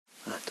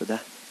תודה,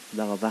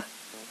 תודה רבה.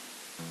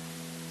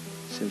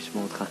 השם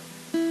ישמור אותך.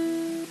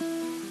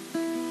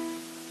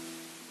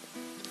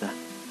 תודה.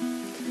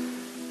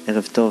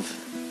 ערב טוב,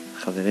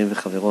 חברים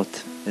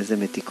וחברות. איזה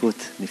מתיקות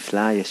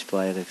נפלאה יש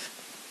פה הערב.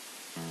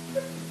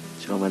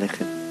 שלום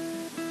עליכם.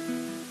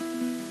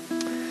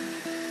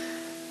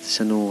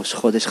 יש לנו ראש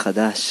חודש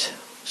חדש,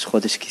 ראש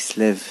חודש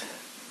כסלו.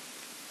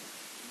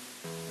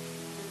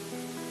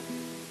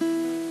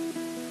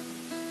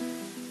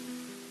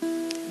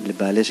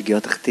 לבעלי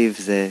שגיאות הכתיב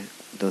זה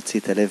להוציא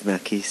את הלב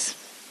מהכיס.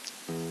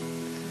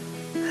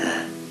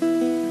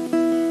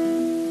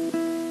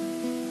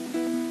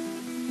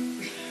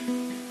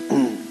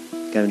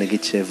 גם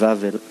נגיד שבע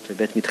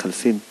ובית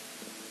מתחלפים.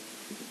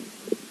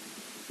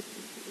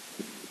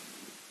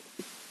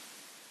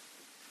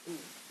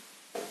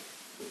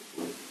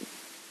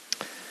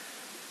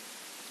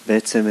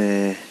 בעצם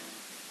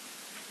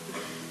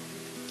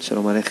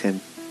שלום עליכם.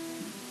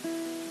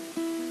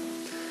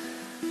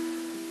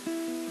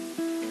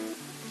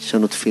 יש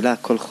לנו תפילה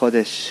כל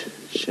חודש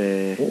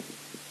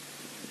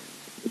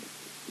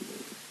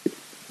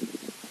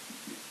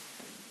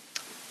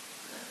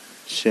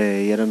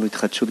שיהיה לנו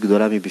התחדשות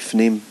גדולה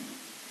מבפנים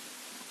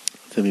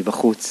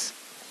ומבחוץ.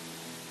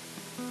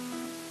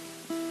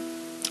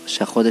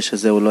 שהחודש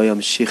הזה הוא לא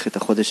ימשיך את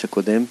החודש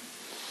הקודם,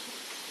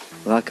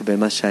 רק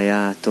במה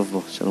שהיה טוב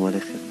בו. שלום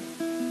עליכם.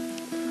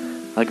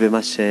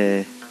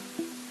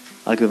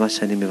 רק במה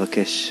שאני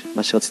מבקש.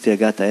 מה שרציתי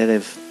לגעת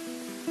הערב,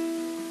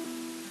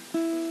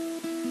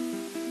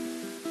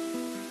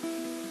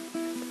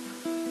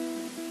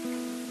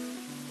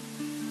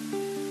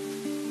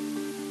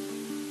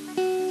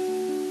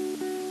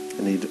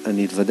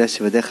 אני אתוודא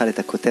שבדרך כלל את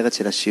הכותרת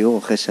של השיעור,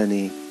 אחרי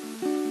שאני,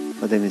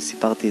 לא יודע אם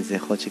סיפרתי את זה,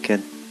 יכול להיות שכן.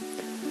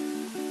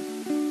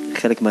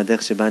 חלק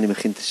מהדרך שבה אני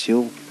מכין את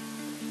השיעור,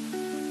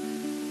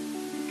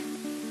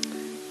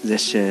 זה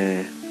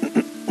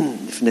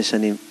שלפני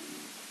שאני,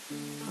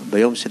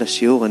 ביום של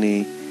השיעור,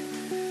 אני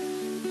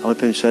הרבה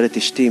פעמים שואל את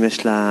אשתי אם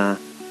יש לה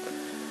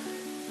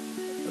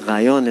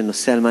רעיון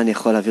לנושא על מה אני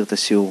יכול להעביר את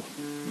השיעור.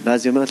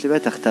 ואז היא אומרת לי,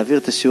 בטח, תעביר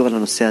את השיעור על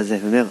הנושא הזה.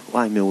 ואומר,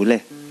 וואי, מעולה.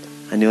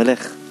 אני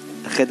הולך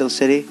לחדר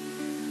שלי,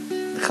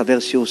 מחבר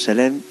שיעור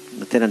שלם,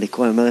 נותן לה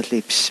לקרוא, היא אומרת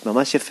לי,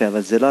 ממש יפה,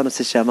 אבל זה לא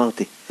הנושא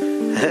שאמרתי.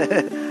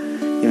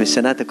 היא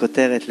משנה את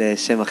הכותרת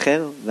לשם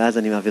אחר, ואז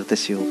אני מעביר את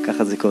השיעור.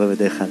 ככה זה קורה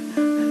בדרך כלל.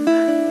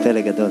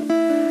 פלא גדול.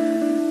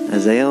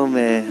 אז היום,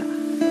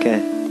 כן,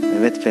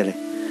 באמת פלא.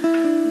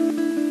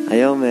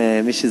 היום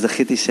מי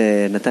שזכיתי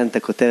שנתן את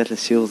הכותרת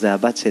לשיעור זה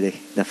הבת שלי,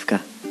 דווקא.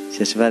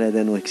 שישבה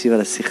לידינו, הקשיבה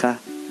לשיחה.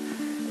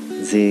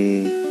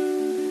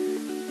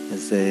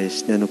 אז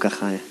שנינו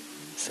ככה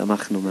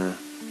שמחנו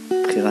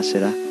מהבחירה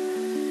שלה.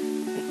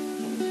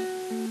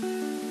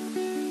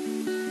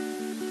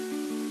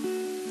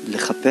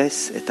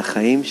 לחפש את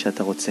החיים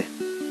שאתה רוצה.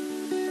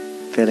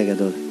 פלא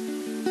גדול.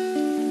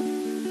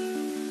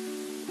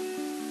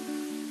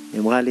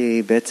 היא אמרה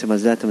לי, בעצם על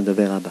זה אתה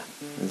מדבר, אבא.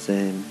 אז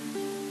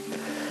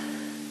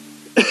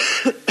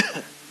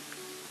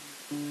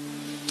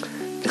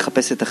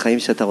לחפש את החיים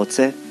שאתה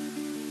רוצה.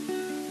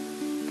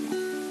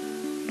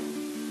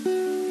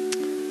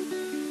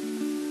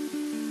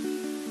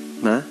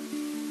 מה?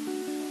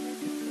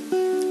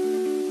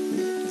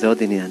 זה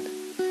עוד עניין.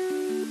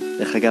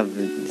 דרך אגב,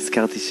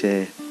 נזכרתי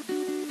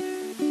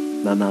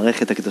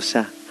מהמערכת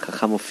הקדושה,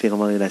 חכם אופיר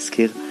אמר לי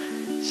להזכיר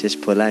שיש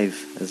פה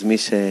לייב, אז מי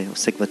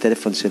שעוסק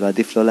בטלפון שלו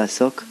עדיף לא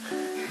לעסוק,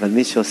 אבל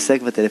מי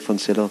שעוסק בטלפון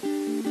שלו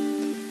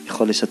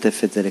יכול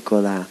לשתף את זה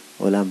לכל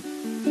העולם,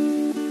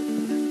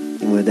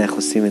 אם הוא יודע איך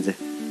עושים את זה.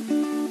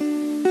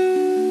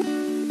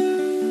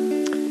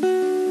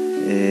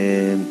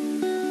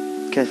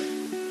 כן.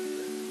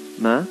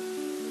 מה?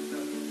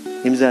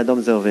 אם זה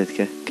אדום זה עובד,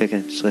 כן, כן,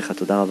 כן, שריך,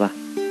 תודה רבה.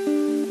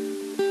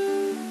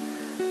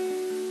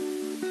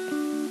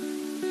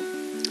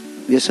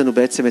 יש לנו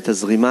בעצם את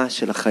הזרימה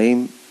של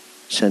החיים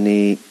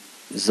שאני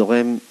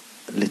זורם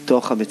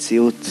לתוך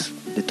המציאות,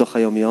 לתוך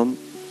היום יום,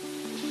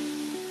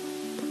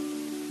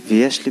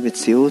 ויש לי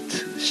מציאות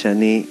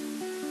שאני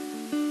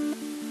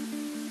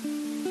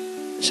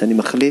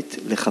מחליט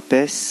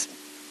לחפש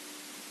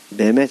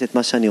באמת את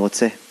מה שאני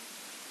רוצה.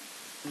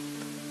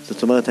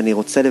 זאת אומרת, אני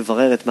רוצה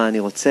לברר את מה אני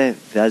רוצה,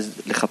 ואז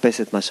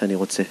לחפש את מה שאני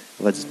רוצה.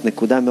 אבל זאת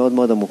נקודה מאוד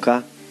מאוד עמוקה,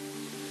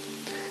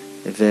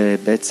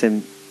 ובעצם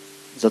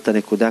זאת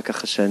הנקודה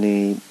ככה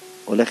שאני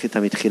הולך איתה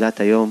מתחילת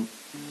היום,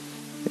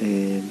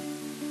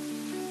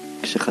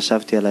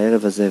 כשחשבתי על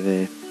הערב הזה,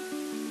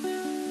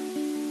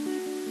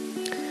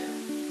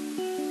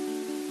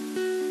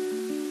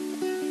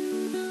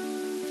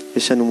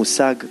 יש לנו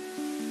מושג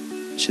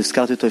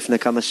שהזכרתי אותו לפני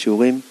כמה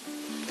שיעורים,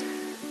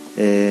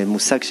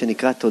 מושג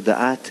שנקרא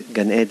תודעת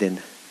גן עדן.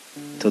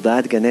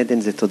 תודעת גן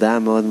עדן זה תודעה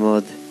מאוד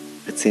מאוד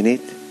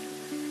רצינית.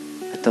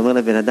 אתה אומר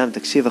לבן אדם,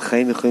 תקשיב,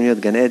 החיים יכולים להיות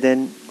גן עדן.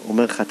 הוא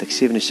אומר לך,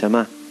 תקשיב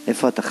נשמה,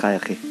 איפה אתה חי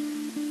אחי?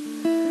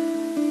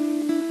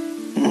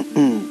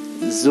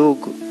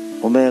 זוג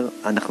אומר,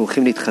 אנחנו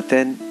הולכים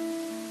להתחתן,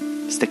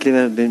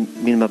 מסתכלים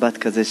במין מבט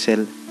כזה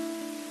של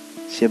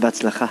שיהיה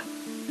בהצלחה,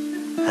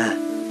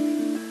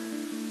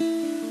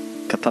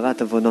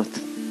 כפרת עוונות.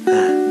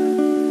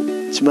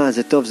 תשמע,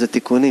 זה טוב, זה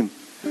תיקונים.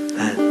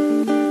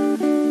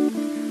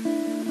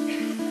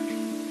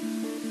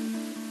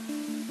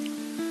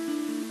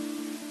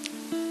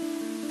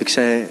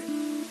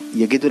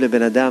 וכשיגידו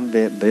לבן אדם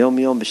ביום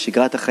יום,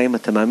 בשגרת החיים,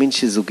 אתה מאמין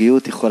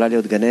שזוגיות יכולה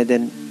להיות גן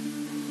עדן?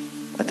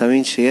 אתה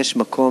מאמין שיש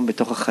מקום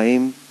בתוך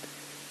החיים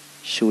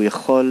שהוא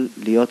יכול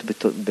להיות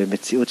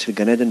במציאות של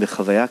גן עדן,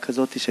 בחוויה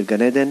כזאת של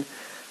גן עדן?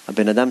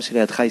 הבן אדם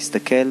שלידך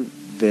יסתכל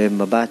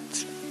במבט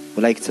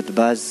אולי קצת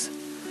בז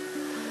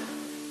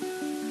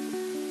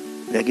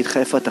ויגיד לך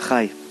איפה אתה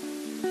חי.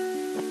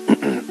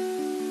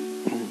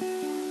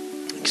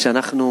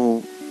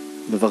 כשאנחנו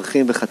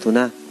מברכים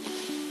בחתונה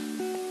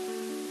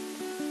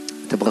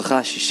את הברכה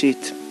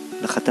השישית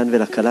לחתן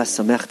ולכלה,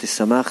 שמח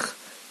תשמח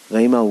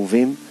רעים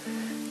האהובים,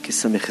 כי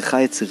שמחך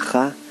יצירך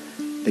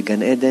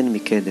בגן עדן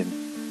מקדם.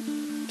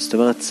 זאת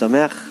אומרת,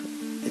 שמח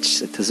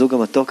את הזוג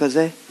המתוק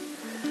הזה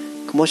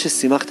כמו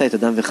ששימחת את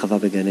אדם וחווה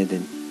בגן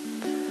עדן.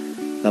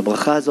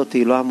 והברכה הזאת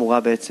היא לא אמורה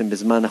בעצם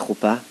בזמן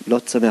החופה, לא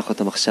תשמח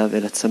אותם עכשיו,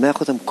 אלא תשמח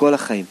אותם כל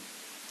החיים.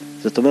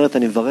 זאת אומרת,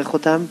 אני מברך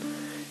אותם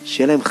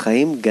שיהיה להם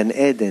חיים גן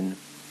עדן,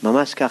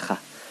 ממש ככה.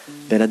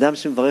 בן אדם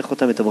שמברך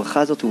אותם את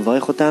הברכה הזאת, הוא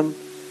מברך אותם,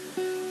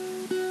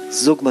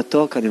 זוג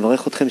מתוק, אני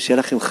מברך אתכם שיהיה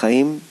לכם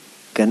חיים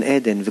גן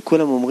עדן,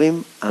 וכולם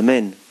אומרים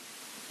אמן.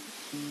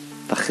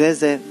 ואחרי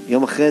זה,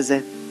 יום אחרי זה,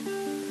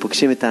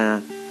 פוגשים את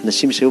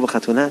האנשים שהיו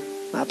בחתונה,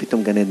 מה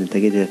פתאום גן עדן?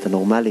 תגיד לי, אתה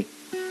נורמלי?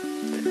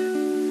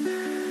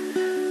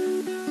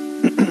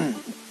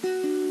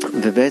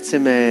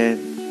 ובעצם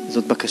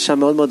זאת בקשה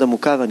מאוד מאוד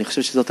עמוקה, ואני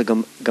חושב שזאת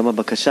גם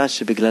הבקשה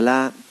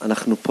שבגללה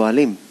אנחנו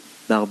פועלים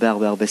מהרבה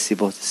הרבה הרבה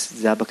סיבות.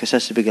 זה הבקשה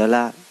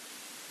שבגללה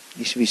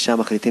איש ואישה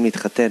מחליטים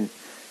להתחתן.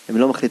 הם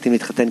לא מחליטים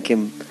להתחתן כי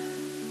הם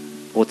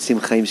רוצים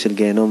חיים של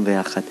גיהנום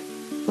ביחד.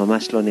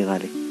 ממש לא נראה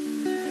לי.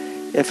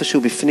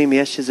 איפשהו בפנים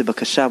יש איזו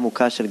בקשה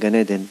עמוקה של גן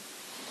עדן.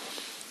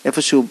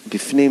 איפשהו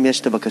בפנים יש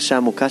את הבקשה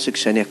העמוקה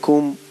שכשאני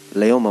אקום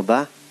ליום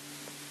הבא,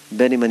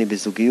 בין אם אני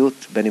בזוגיות,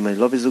 בין אם אני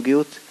לא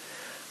בזוגיות,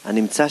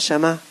 אני נמצא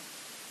שם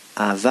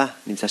אהבה,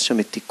 נמצא שם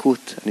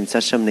מתיקות, נמצא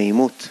שם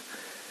נעימות.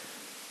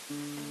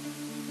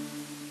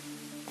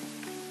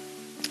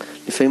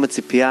 לפעמים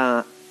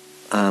הציפייה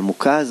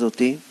העמוקה הזאת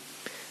היא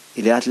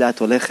לאט לאט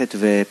הולכת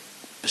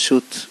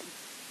ופשוט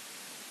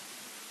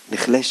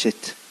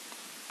נחלשת,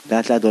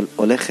 לאט לאט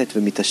הולכת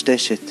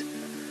ומתשתשת.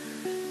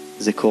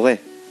 זה קורה.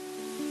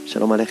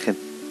 שלום עליכם.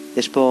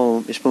 יש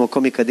פה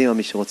מקום מקדימה,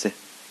 מי שרוצה.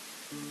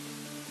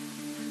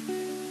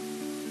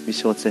 מי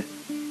שרוצה.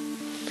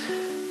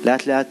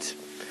 לאט לאט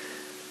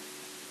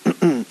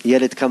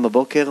ילד קם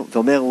בבוקר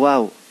ואומר,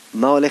 וואו,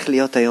 מה הולך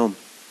להיות היום?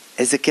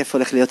 איזה כיף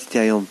הולך להיות איתי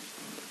היום?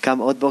 קם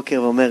עוד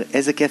בוקר ואומר,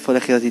 איזה כיף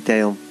הולך להיות איתי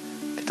היום?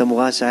 פתאום הוא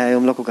ראה שהיה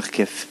היום לא כל כך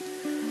כיף.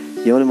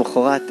 יום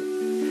למחרת,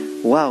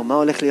 וואו, מה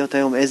הולך להיות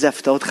היום? איזה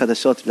הפתעות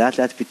חדשות. לאט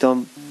לאט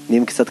פתאום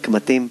נהיים קצת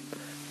קמטים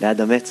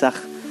ליד המצח,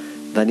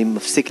 ואני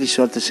מפסיק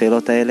לשאול את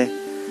השאלות האלה,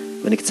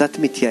 ואני קצת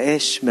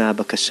מתייאש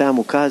מהבקשה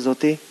העמוקה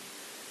הזאת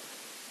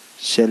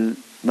של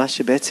מה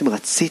שבעצם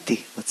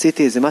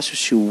רציתי איזה משהו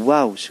שהוא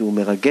וואו, שהוא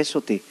מרגש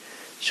אותי,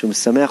 שהוא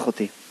משמח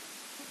אותי.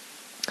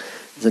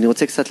 אז אני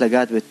רוצה קצת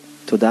לגעת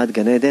בתודעת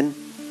גן עדן,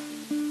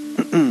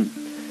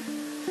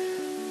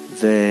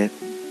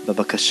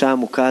 ובבקשה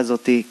העמוקה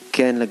הזאת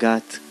כן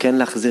לגעת, כן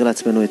להחזיר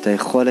לעצמנו את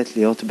היכולת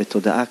להיות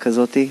בתודעה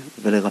כזאת,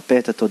 ולרפא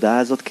את התודעה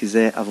הזאת, כי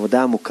זה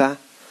עבודה עמוקה,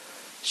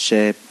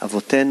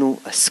 שאבותינו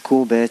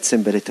עסקו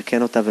בעצם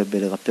בלתקן אותה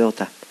ובלרפא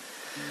אותה.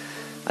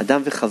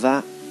 אדם וחווה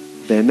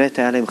באמת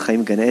היה להם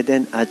חיים גן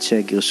עדן עד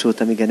שגירשו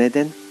אותם מגן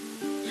עדן,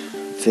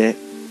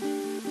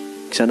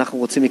 וכשאנחנו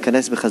רוצים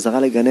להיכנס בחזרה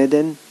לגן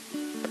עדן,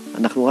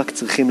 אנחנו רק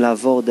צריכים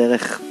לעבור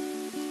דרך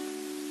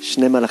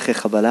 2 מלאכי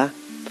חבלה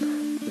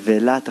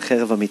ולהט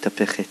החרב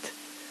המתהפכת,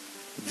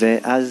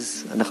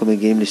 ואז אנחנו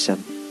מגיעים לשם.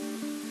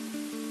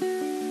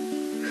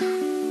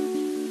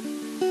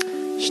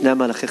 2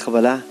 מלאכי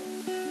חבלה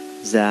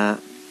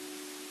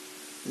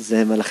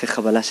זה מלאכי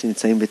חבלה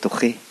שנמצאים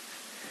בתוכי,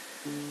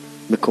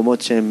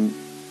 מקומות שהם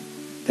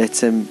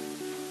בעצם,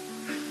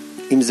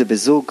 אם זה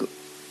בזוג,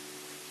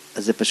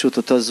 אז זה פשוט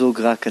אותו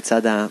זוג, רק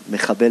הצד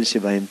המחבל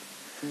שבהם.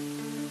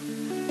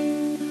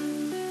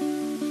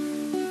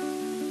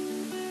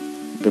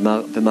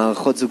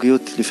 במערכות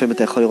זוגיות לפעמים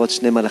אתה יכול לראות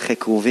 2 מלאכי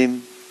קרובים,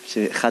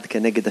 שאחד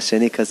כנגד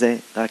השני כזה,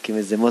 רק עם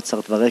איזה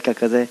מוצרט ברקע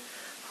כזה,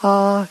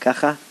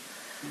 ככה,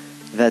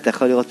 ואתה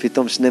יכול לראות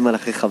פתאום 2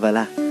 מלאכי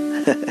חבלה.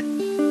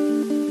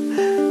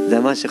 זה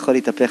ממש יכול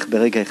להתהפך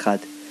ברגע אחד,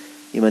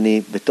 אם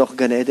אני בתוך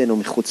גן עדן או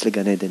מחוץ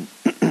לגן עדן.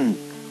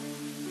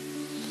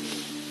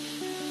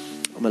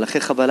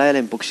 מלאכי חבלה האלה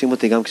הם פוגשים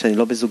אותי גם כשאני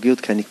לא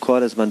בזוגיות, כי אני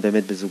כל הזמן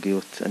באמת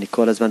בזוגיות. אני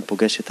כל הזמן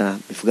פוגש את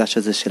המפגש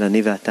הזה של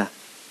אני ואתה.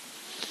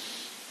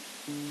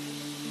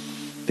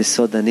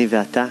 בסוד אני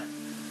ואתה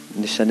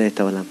נשנה את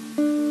העולם.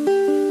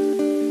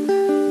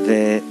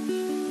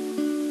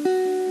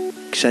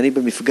 וכשאני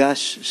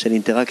במפגש של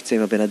אינטראקציה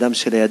עם הבן אדם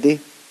שלידי,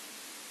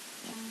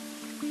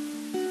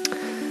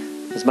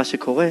 אז מה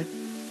שקורה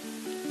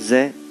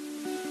זה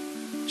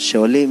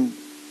שעולים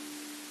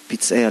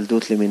פצעי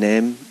ילדות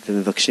למיניהם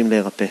ומבקשים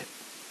להירפא.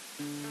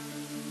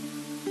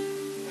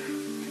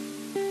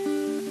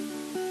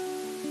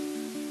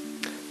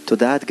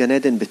 תודעת גן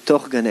עדן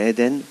בתוך גן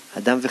עדן,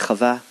 אדם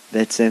וחווה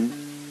בעצם,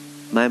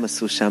 מה הם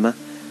עשו שם?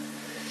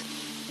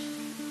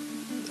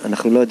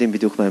 אנחנו לא יודעים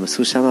בדיוק מה הם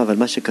עשו שם, אבל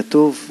מה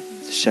שכתוב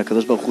זה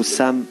שהקדוש ברוך הוא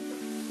שם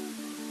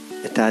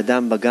את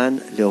האדם בגן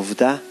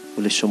לעובדה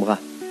ולשומרה.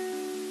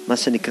 מה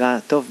שנקרא,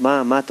 טוב,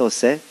 מה אתה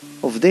עושה?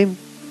 עובדים,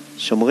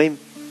 שומרים.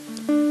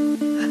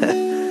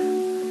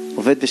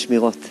 עובד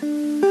בשמירות.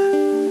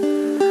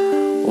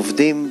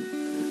 עובדים,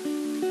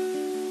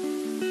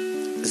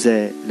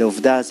 זה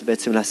לעובדה, זה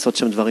בעצם לעשות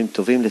שם דברים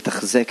טובים,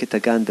 לתחזק את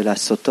הגן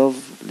ולעשות טוב.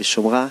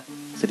 לשומרה,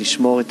 זה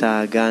לשמור את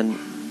הגן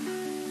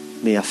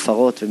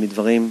מהפרות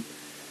ומדברים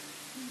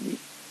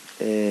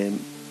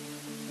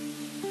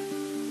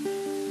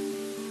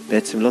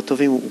בעצם לא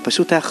טובים. הוא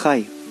פשוט היה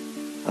חי,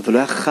 אבל הוא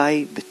היה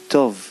חי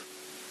בטוב.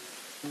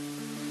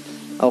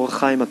 אר'ח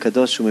חיים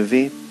הקדוש הוא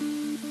מביא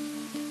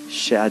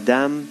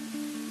שאדם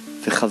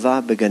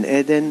וחווה בגן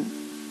עדן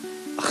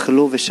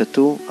אכלו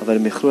ושתו, אבל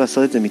הם יכלו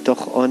לעשות את זה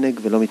מתוך עונג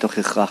ולא מתוך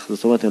הכרח.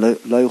 זאת אומרת, הם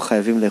לא היו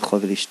חייבים לאכול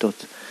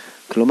ולשתות.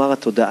 כלומר,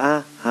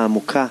 התודעה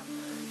העמוקה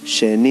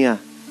שהניעה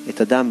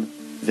את אדם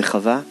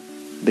וחווה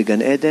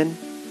בגן עדן,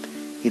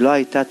 היא לא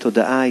הייתה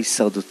תודעה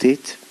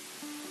הישרדותית,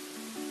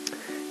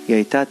 היא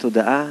הייתה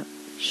תודעה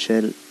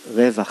של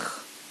רווח.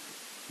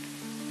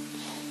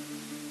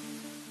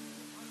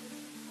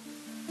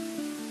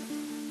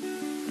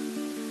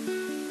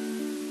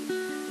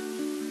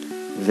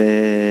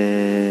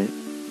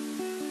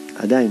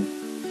 ועדיין,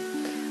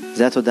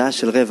 זה התודעה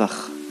של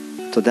רווח.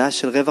 תודעה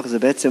של רווח זה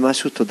בעצם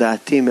משהו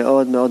תודעתי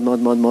מאוד מאוד מאוד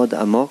מאוד מאוד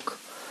עמוק,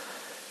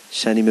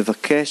 שאני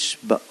מבקש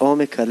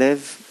בעומק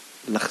הלב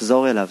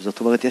לחזור אליו. זאת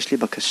אומרת, יש לי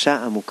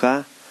בקשה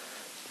עמוקה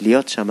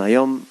להיות שם.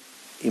 היום,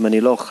 אם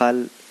אני לא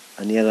אוכל,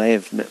 אני אהיה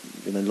רעב.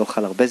 אם אני לא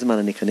אוכל הרבה זמן,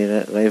 אני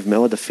כנראה רעב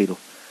מאוד אפילו.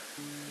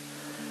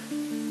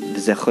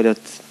 וזה יכול להיות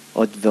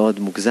עוד ועוד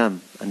מוגזם.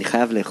 אני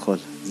חייב לאכול.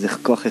 זה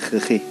כוח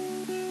הכרחי.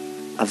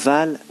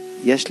 אבל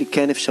יש לי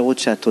כן אפשרות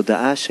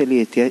שהתודעה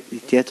שלי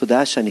תהיה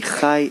תודעה שאני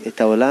חי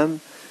את העולם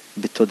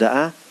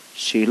בתודעה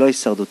שהיא לא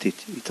הישרדותית.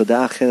 היא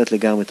תודעה אחרת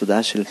לגמרי,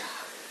 תודעה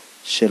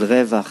של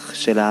רווח,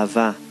 של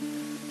אהבה,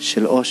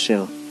 של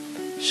עושר,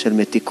 של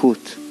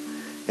מתיקות.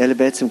 אלה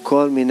בעצם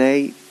כל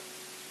מיני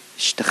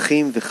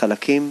שטחים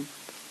וחלקים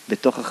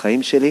בתוך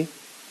החיים שלי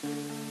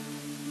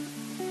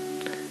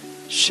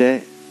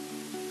שאני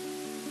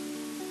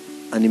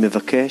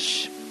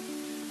מבקש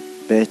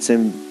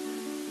בעצם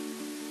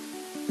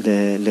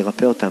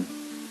לרפא אותם,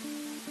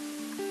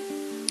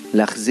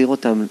 להחזיר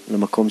אותם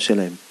למקום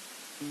שלהם.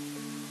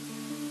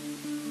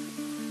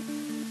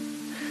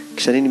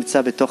 כשאני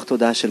נמצא בתוך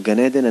תודעה של גן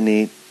עדן,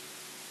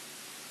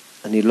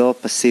 אני לא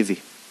פסיבי,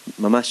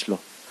 ממש לא.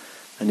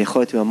 אני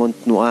יכול להיות עם המון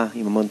תנועה,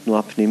 עם המון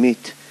תנועה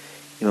פנימית,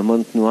 עם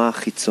המון תנועה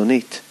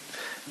חיצונית,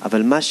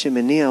 אבל מה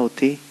שמניע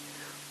אותי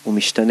הוא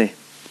משתנה.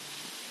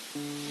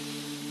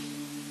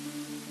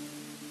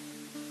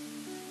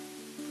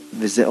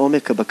 וזה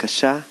עומק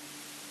הבקשה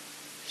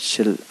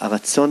של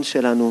הרצון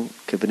שלנו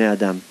כבני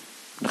אדם.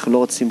 אנחנו לא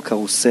רוצים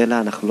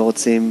קרוסלה, אנחנו לא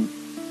רוצים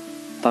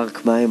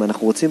פארק מים,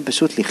 אנחנו רוצים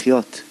פשוט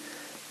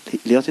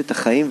להיות את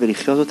החיים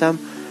ולחיות אותם,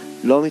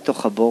 לא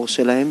מתוך הבור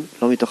שלהם,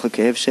 לא מתוך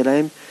הכאב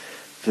שלהם,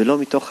 ולא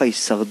מתוך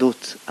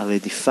ההישרדות,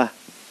 הרדיפה,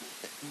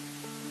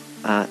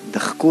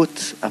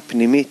 הדחקות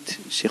הפנימית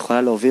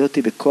שיכולה להוביל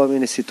אותי בכל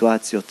מיני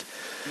סיטואציות.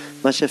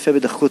 מה שיפה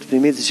בדחקות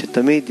פנימית זה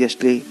שתמיד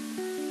יש לי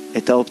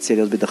את האופציה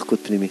להיות בדחקות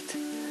פנימית.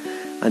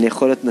 אני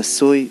יכול להיות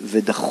נשוי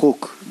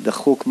ודחוק.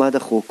 דחוק, מה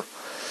דחוק?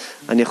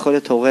 אני יכול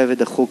להיות הורה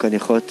ודחוק, אני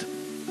יכול להיות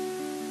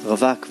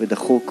רווק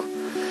ודחוק,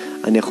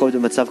 אני יכול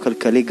להיות במצב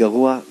כלכלי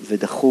גרוע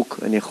ודחוק,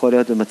 אני יכול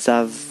להיות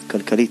במצב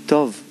כלכלי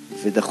טוב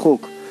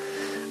ודחוק.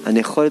 אני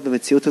יכול להיות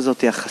במציאות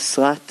הזאת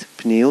החסרת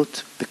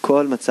פניות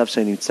בכל מצב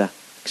שאני נמצא.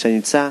 כשאני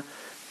נמצא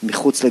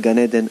מחוץ לגן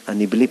עדן,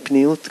 אני בלי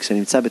פניות. כשאני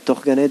נמצא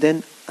בתוך גן עדן,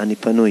 אני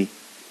פנוי.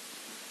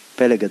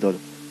 פלא גדול.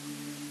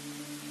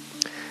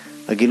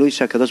 הגילוי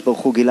שהקדוש ברוך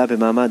הוא גילה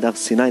במעמד הר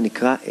סיני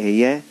נקרא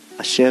אהיה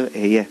אשר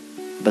אהיה.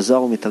 בזוהר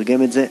הוא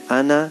מתרגם את זה,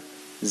 אנא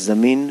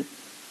זמין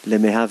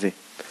למהווה.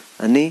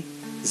 אני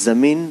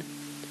זמין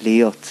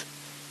להיות.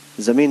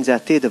 זמין זה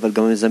עתיד, אבל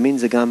גם זמין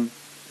זה גם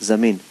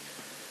זמין.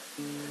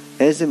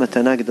 איזה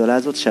מתנה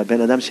גדולה זאת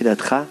שהבן אדם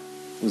שלידך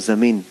הוא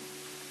זמין.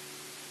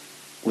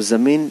 הוא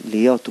זמין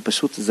להיות, הוא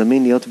פשוט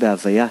זמין להיות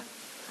בהוויה.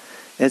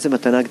 איזה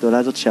מתנה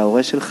גדולה זאת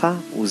שההורה שלך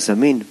הוא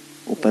זמין,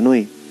 הוא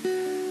פנוי.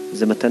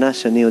 זו מתנה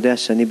שאני יודע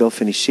שאני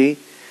באופן אישי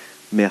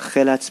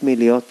מייחל לעצמי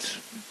להיות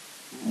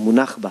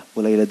מונח בה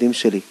מול הילדים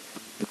שלי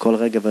בכל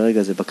רגע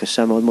ורגע. זו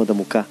בקשה מאוד מאוד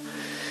עמוקה.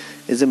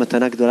 איזה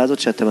מתנה גדולה זאת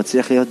שאתה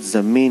מצליח להיות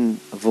זמין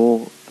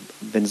עבור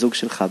בן זוג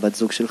שלך, בת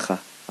זוג שלך,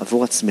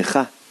 עבור עצמך.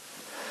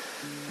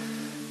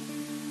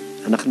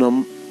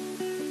 אנחנו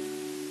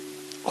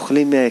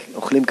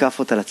אוכלים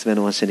כפות על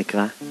עצמנו, מה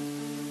שנקרא.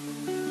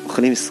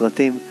 אוכלים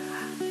סרטים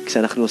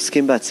כשאנחנו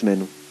עוסקים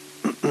בעצמנו.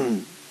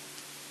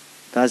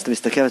 ואז אתה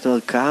מסתכל ואתה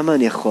אומר, כמה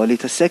אני יכול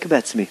להתעסק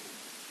בעצמי?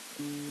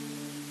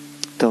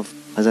 טוב,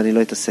 אז אני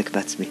לא אתעסק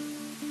בעצמי.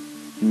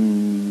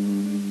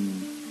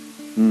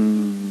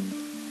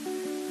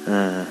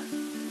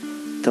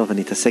 טוב,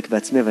 אני אתעסק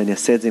בעצמי ואני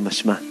אעשה את זה עם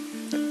אשמה.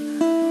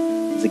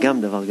 זה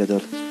גם דבר גדול.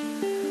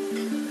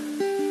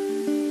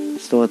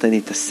 זאת אומרת, אני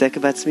אתעסק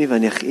בעצמי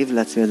ואני אכאיב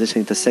לעצמי על זה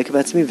שאני אתעסק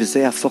בעצמי, וזה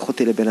יהפוך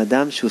אותי לבן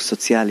אדם שהוא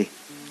סוציאלי.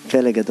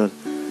 פלא גדול.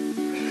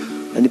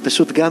 אני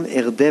פשוט גם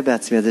ארדה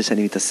בעצמי על זה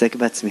שאני מתעסק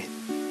בעצמי.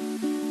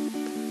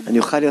 אני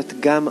אוכל להיות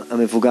גם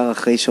המבוגר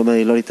האחראי שאומר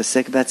לי לא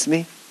להתעסק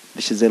בעצמי,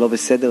 ושזה לא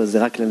בסדר, זה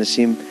רק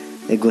לאנשים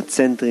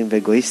אגוצנטרים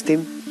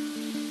ואגואיסטים,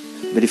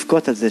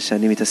 ולבכות על זה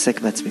שאני מתעסק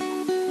בעצמי.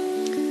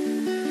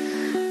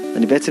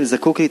 אני בעצם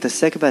זקוק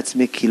להתעסק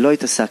בעצמי כי לא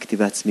התעסקתי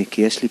בעצמי,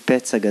 כי יש לי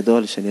פצע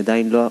גדול שאני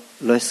עדיין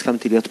לא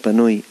הסכמתי להיות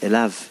פנוי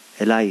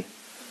אליי.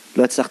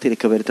 לא הצלחתי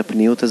לקבל את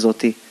הפניות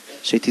הזאת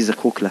שהייתי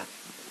זקוק לה.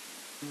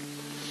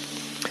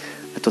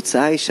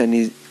 התוצאה היא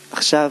שאני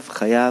עכשיו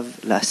חייב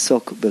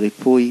לעסוק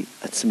בריפוי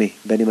עצמי,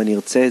 בין אם אני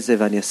ארצה את זה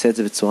ואני אעשה את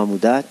זה בצורה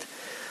מודעת,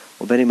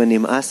 או בין אם אני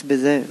אמאס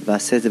בזה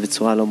ואעשה את זה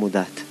בצורה לא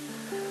מודעת.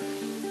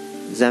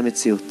 זה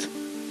המציאות.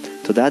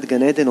 תודעת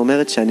גן עדן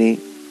אומרת שאני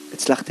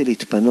הצלחתי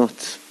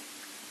להתפנות,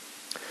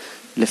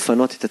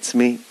 לפנות את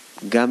עצמי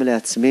גם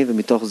לעצמי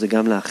ומתוך זה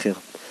גם לאחר.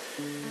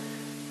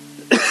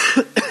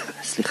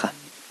 סליחה.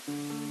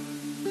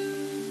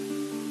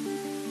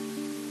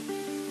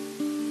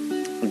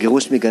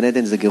 הגירוש מגן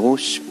עדן זה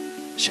גירוש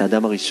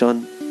שהאדם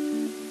הראשון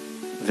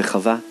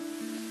וחווה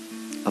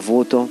עברו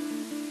אותו,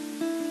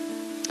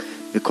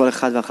 וכל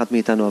אחד ואחת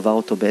מאיתנו עבר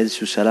אותו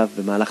באיזשהו שלב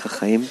במהלך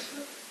החיים,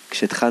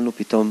 כשהתחלנו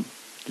פתאום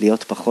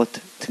להיות פחות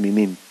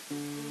תמימים.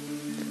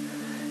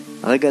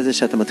 הרגע הזה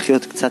שאתה מתחיל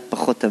להיות קצת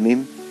פחות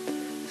תמים,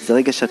 זה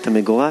רגע שאתה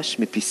מגורש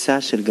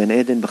מפיסה של גן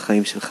עדן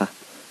בחיים שלך.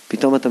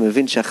 פתאום אתה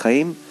מבין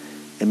שהחיים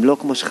הם לא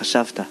כמו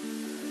שחשבת.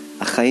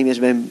 החיים יש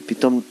בהם,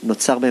 פתאום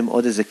נוצר בהם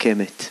עוד איזה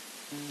קמת,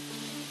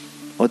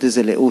 עוד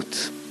איזה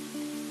לאות,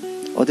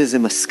 עוד איזה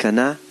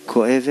מסקנה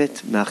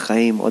כואבת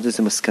מהחיים, עוד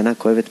איזה מסקנה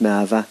כואבת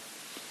מהאהבה.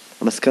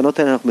 המסקנות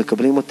האלה אנחנו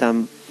מקבלים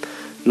אותן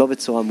לא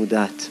בצורה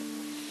מודעת.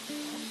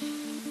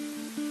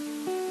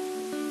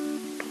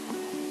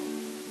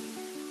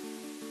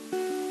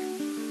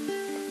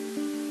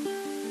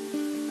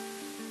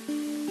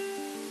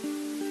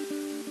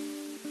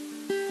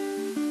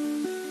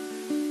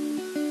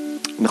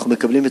 אנחנו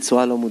מקבלים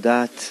בצורה לא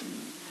מודעת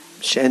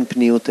שאין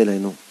פניות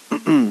אלינו.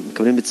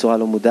 מקבלים בצורה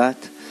לא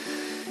מודעת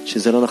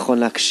שזה לא נכון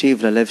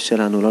להקשיב ללב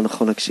שלנו, לא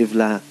נכון להקשיב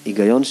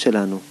להיגיון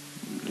שלנו,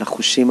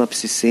 לחושים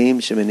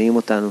הבסיסיים שמניעים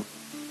אותנו.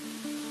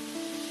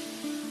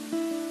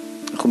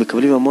 אנחנו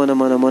מקבלים המון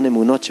המון המון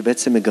אמונות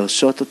שבעצם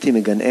מגרשות אותי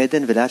מגן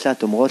עדן, ולאט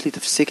לאט אומרות לי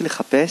תפסיק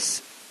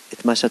לחפש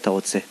את מה שאתה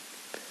רוצה.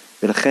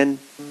 ולכן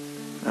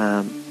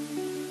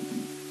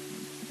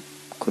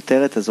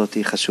הכותרת הזאת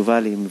היא חשובה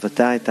לי, היא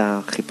מבטאה את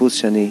החיפוש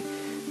שאני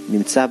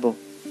נמצא בו,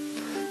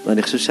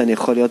 ואני חושב שאני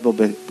יכול להיות בו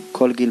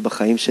בכל גיל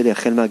בחיים שלי,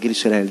 החל מהגיל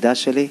של הילדה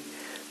שלי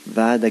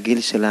ועד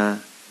הגיל של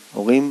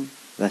ההורים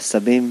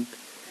והסבים,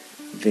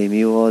 ואם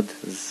יהיו עוד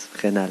אז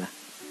כן הלאה.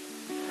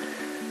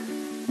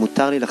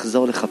 מותר לי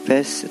לחזור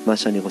לחפש את מה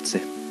שאני רוצה.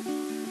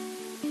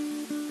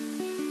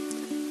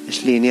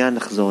 יש לי עניין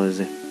לחזור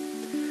לזה.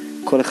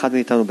 כל אחד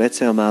מאיתנו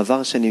בעצם,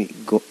 המעבר שאני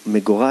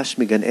מגורש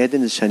מגן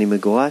עדן זה שאני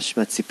מגורש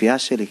מהציפייה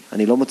שלי.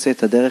 אני לא מוצא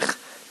את הדרך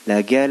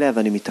להגיע אליה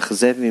ואני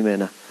מתאכזב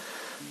ממנה.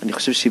 אני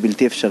חושב שהיא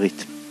בלתי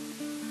אפשרית.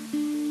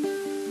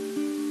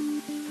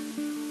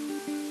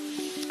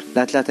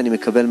 לאט לאט אני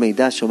מקבל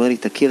מידע שאומר לי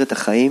תכיר את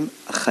החיים,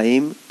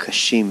 החיים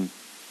קשים.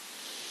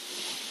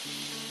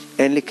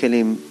 אין לי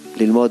כלים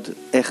ללמוד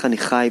איך אני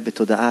חי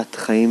בתודעת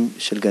חיים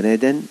של גן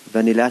עדן,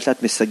 ואני לאט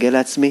לאט מסגל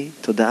לעצמי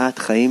תודעת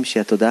חיים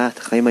שהיא התודעת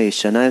החיים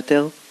הישנה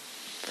יותר,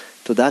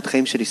 תודעת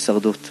חיים של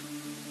הישרדות.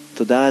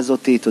 התודעה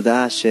הזאת היא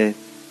תודעה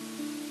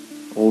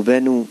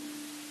שרובנו,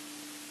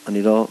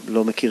 אני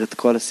לא מכיר את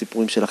כל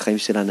הסיפורים של החיים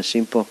של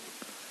האנשים פה,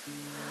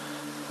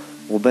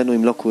 רובנו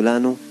אם לא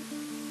כולנו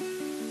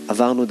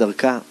עברנו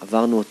דרכה,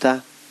 עברנו אותה,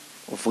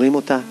 עוברים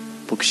אותה,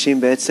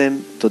 פוגשים בעצם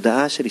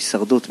תודעה של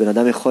הישרדות. בן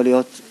אדם יכול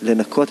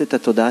לנקות את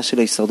התודעה של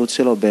ההישרדות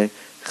שלו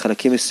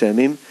בחלקים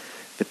מסוימים,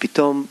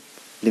 ופתאום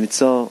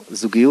למצוא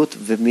זוגיות,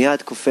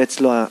 ומיד קופץ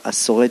לו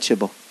השורד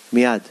שבו,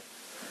 מיד.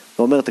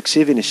 ואומר,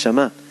 תקשיבי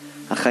נשמה,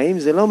 החיים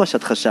זה לא מה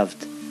שאת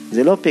חשבת,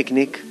 זה לא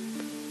פיקניק,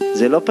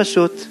 זה לא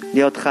פשוט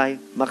להיות חי.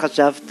 מה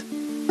חשבת?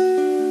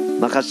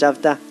 מה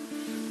חשבת?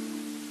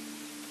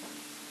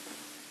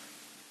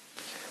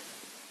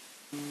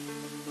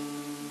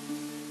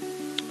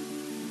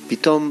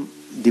 פתאום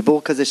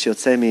דיבור כזה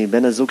שיוצא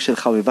מבן הזוג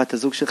שלך או מבת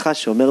הזוג שלך,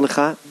 שאומר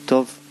לך,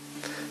 טוב,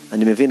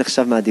 אני מבין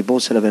עכשיו מהדיבור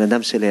של הבן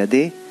אדם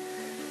שלידי,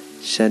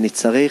 שאני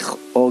צריך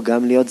או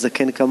גם להיות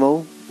זקן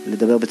כמוהו,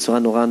 לדבר בצורה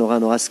נורא נורא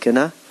נורא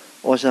סקנה,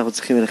 או שאנחנו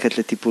צריכים ללכת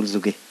לטיפול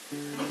זוגי.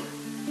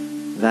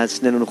 ואז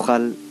שנינו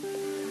נוכל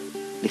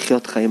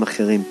לחיות חיים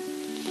אחרים.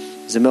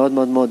 זה מאוד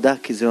מאוד מאוד דק,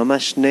 כי זה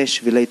ממש שני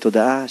שבילי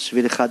תודעה.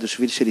 שביל אחד הוא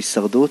שביל של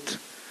הישרדות,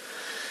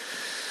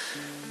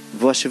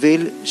 והוא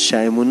השביל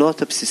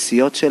שהאמונות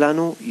הבסיסיות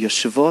שלנו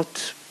יושבות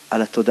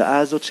על התודעה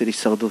הזאת של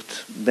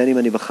הישרדות. בין אם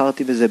אני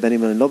בחרתי בזה, בין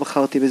אם אני לא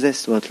בחרתי בזה,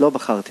 זאת אומרת לא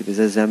בחרתי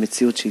בזה, זה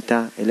המציאות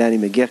שאיתה, אליה אני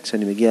מגיע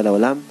כשאני מגיע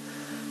לעולם.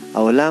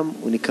 העולם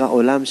הוא נקרא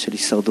עולם של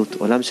הישרדות,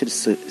 עולם של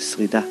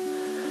שרידה.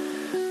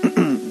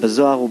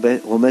 בזוהר הוא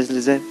רומז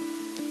לזה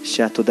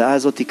שהתודעה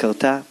הזאת היא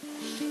קרתה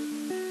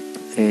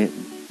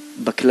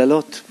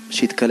בכללות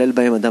שהתקלל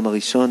בהם אדם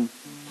הראשון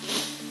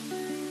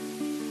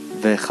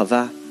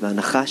וחווה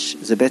והנחש,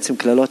 זה בעצם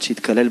כללות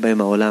שהתקלל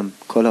בהם העולם,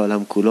 כל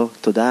העולם כולו.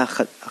 תודעה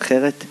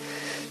אחרת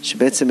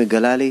שבעצם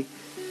מגלה לי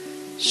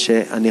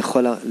שאני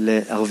יכול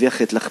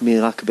להרוויח את לחמי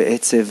רק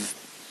בעצב,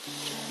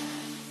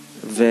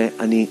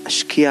 ואני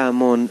אשקיע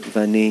המון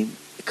ואני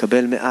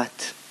אקבל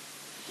מעט.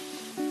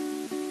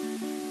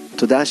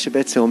 תודעה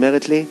שבעצם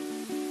אומרת לי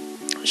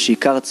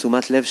שעיקר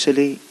תשומת לב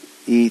שלי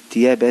היא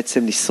תהיה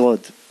בעצם לשרוד,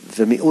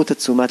 ומיעוט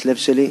תשומת לב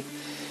שלי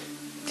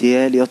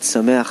תהיה להיות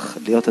שמח,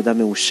 להיות אדם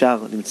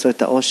מאושר, למצוא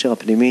את האושר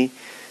הפנימי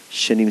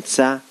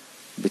שנמצא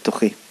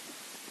בתוכי.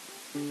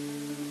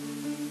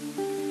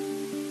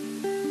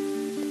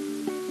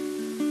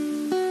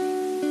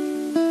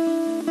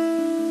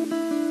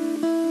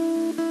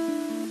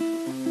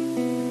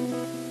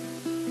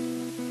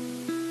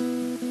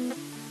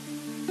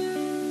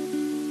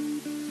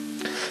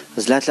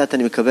 אז לאט לאט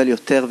אני מקבל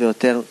יותר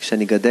ויותר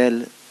כשאני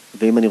גדל,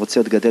 ואם אני רוצה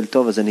להיות גדל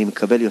טוב, אז אני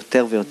מקבל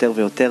יותר ויותר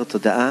ויותר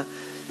תודעה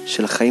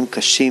של החיים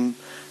קשים,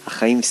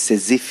 החיים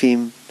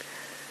סזיפיים,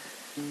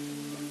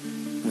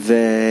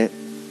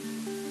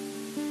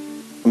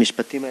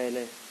 והמשפטים האלה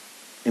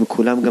הם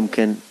כולם גם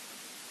כן,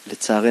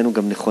 לצערנו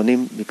גם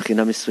נכונים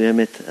מבחינה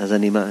מסוימת, אז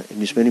הם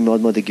נשמעים לי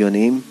מאוד מאוד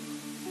הגיוניים,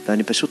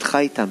 ואני פשוט חי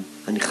איתם,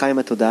 אני חי עם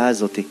התודעה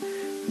הזאת.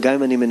 גם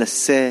אם אני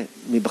מנסה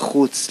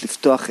מבחוץ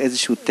לפתוח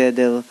איזשהו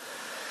תדר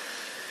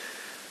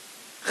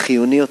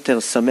חיוני יותר,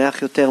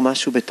 שמח יותר,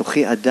 משהו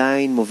בתוכי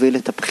עדיין מוביל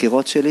את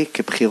הבחירות שלי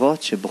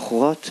כבחירות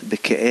שבוחרות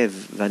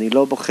בכאב, ואני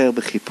לא בוחר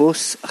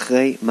בחיפוש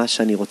אחרי מה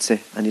שאני רוצה.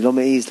 אני לא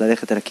מעיז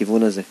ללכת על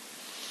הכיוון הזה.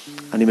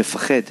 אני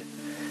מפחד.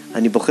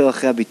 אני בוחר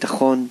אחרי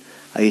הביטחון,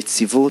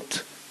 היציבות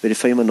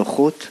ולפעמים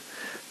הנוחות,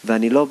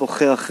 ואני לא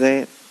בוחר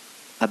אחרי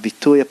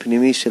הביטוי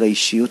הפנימי של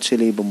האישיות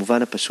שלי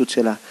במובן הפשוט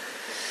שלה.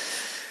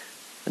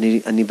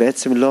 אני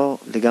בעצם לא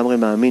לגמרי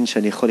מאמין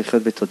שאני יכול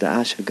לחיות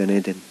בתודעה של גן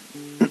עדן.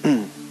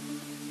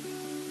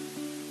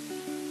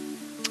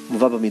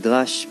 מובא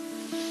במדרש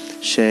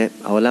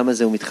שהעולם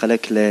הזה הוא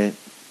מתחלק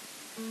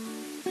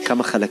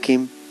לכמה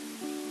חלקים,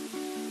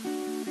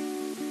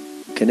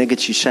 כנגד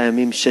 6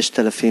 ימים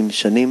 6,000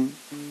 שנים.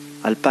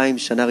 2,000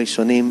 שנה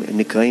ראשונים הם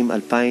נקראים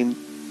 2,000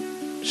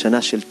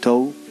 שנה של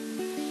תוהו,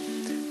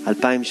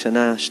 2,000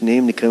 שנה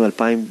שניים נקראים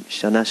 2,000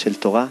 שנה של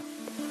תורה,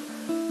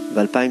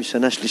 ו2,000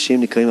 שנה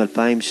שלישיים נקראים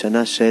 2,000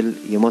 שנה של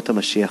ימות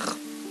המשיח.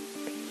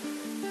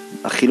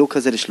 החילוק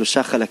הזה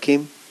ל3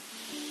 חלקים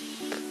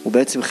הוא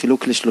בעצם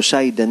חילוק ל3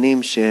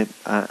 עידנים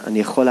שאני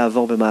יכול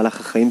לעבור במהלך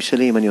החיים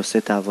שלי אם אני עושה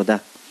את העבודה.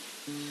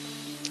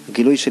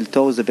 הגילוי של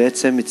תוהו זה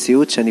בעצם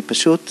מציאות שאני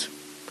פשוט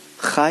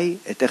חי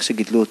את איך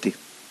שגידלו אותי.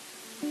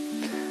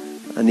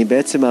 אני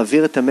בעצם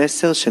מעביר את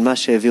המסר של מה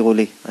שהעבירו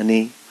לי.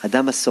 אני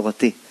אדם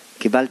מסורתי.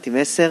 קיבלתי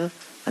מסר,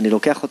 אני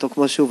לוקח אותו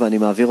כמו שהוא ואני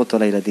מעביר אותו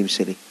לילדים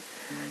שלי.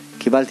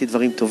 קיבלתי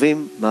דברים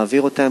טובים,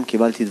 מעביר אותם,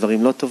 קיבלתי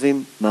דברים לא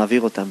טובים,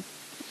 מעביר אותם.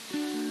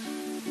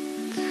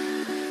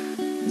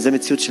 זה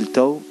מציאות של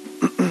תוהו.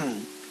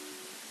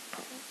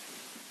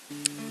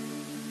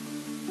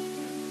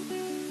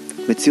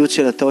 מציאות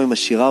של התוהו היא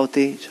משאירה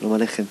אותי, שלום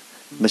עליכם,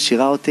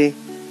 משאירה אותי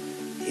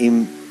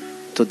עם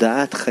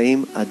תודעת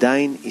חיים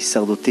עדיין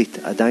הישרדותית,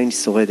 עדיין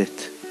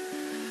שורדת.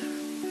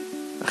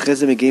 אחרי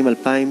זה מגיעים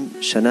 2,000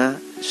 שנה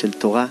של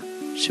תורה,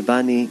 שבה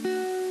אני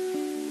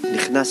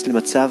נכנס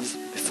למצב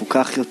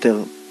מפוקח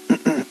יותר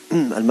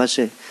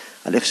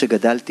על איך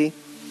שגדלתי,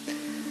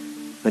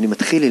 ואני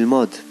מתחיל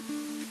ללמוד.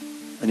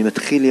 אני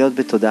מתחיל להיות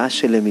בתודעה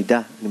של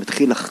למידה, אני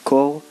מתחיל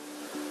לחקור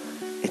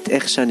את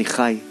איך שאני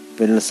חי,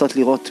 ולנסות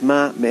לראות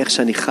מה מאיך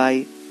שאני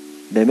חי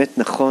באמת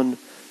נכון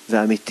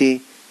ואמיתי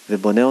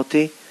ובונה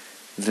אותי,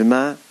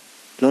 ומה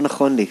לא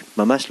נכון לי,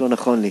 ממש לא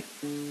נכון לי.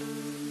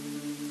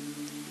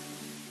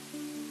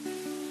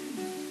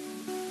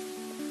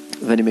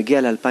 ואני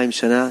מגיע ל2,000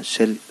 שנה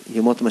של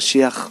ימות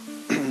משיח,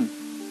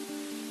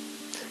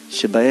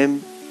 שבהם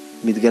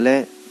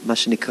מתגלה מה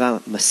שנקרא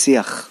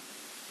משיח,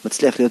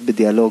 מצליח להיות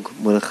בדיאלוג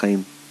מול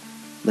החיים,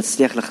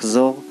 מצליח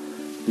לחזור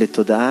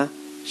לתודעה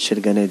של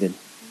גן עדן.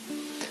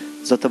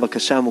 זאת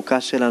הבקשה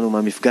העמוקה שלנו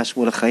מהמפגש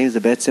מול החיים, זה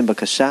בעצם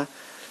בקשה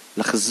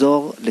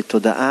לחזור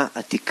לתודעה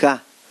עתיקה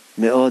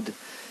מאוד,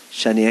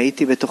 שאני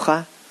הייתי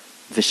בתוכה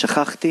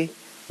ושכחתי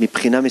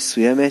מבחינה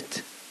מסוימת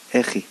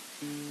איך היא.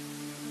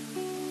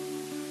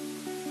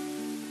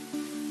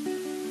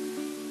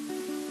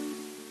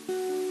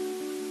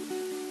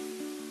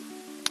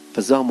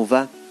 בזוהר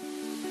מובא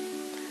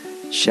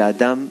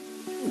שהאדם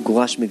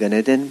גורש מגן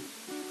עדן,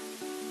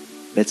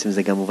 בעצם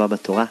זה גם מובא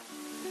בתורה,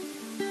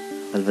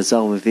 אבל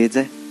בזוהר הוא מביא את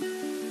זה,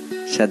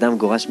 שהאדם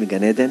גורש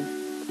מגן עדן,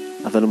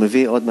 אבל הוא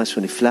מביא עוד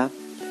משהו נפלא,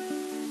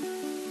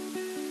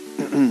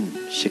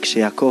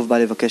 שכשיעקב בא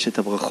לבקש את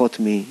הברכות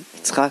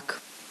מיצחק,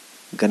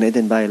 גן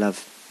עדן בא אליו.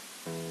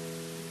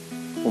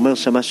 הוא אומר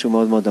שם משהו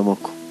מאוד מאוד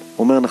עמוק. הוא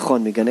אומר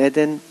נכון, מגן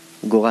עדן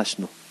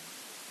גורשנו.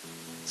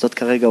 זאת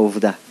כרגע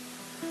עובדה.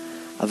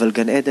 אבל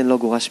גן עדן לא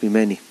גורש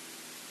ממני.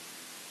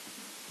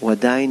 הוא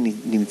עדיין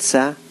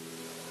נמצא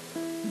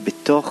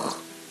בתוך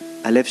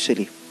הלב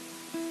שלי.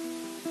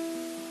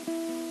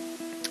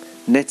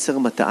 נצר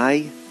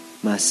מטעי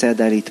מעשה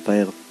ידיי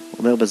להתפאר. הוא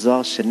אומר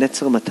בזוהר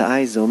שנצר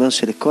מטעי, זה אומר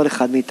שלכל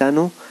אחד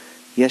מאיתנו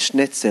יש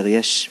נצר,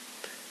 יש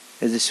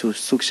איזשהו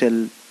סוג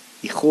של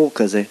איחור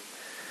כזה,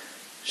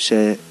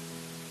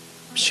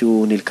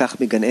 שהוא נלקח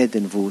מגן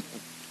עדן והוא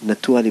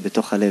נטוע לי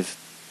בתוך הלב.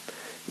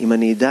 אם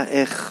אני אדע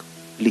איך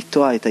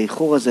לטוע את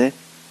האיחור הזה,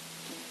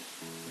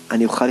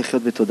 אני אוכל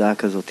לחיות בתודעה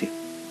כזאת.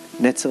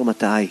 נצר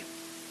מטעי.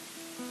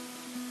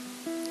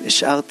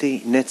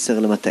 השארתי נצר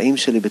למטעים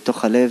שלי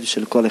בתוך הלב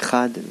של כל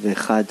אחד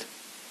ואחד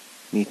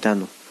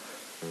מאיתנו.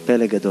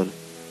 פלא גדול.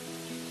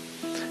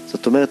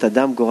 זאת אומרת,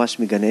 אדם גורש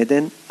מגן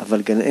עדן,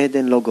 אבל גן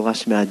עדן לא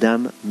גורש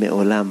מאדם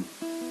מעולם.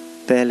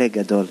 פלא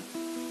גדול.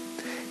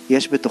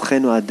 יש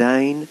בתוכנו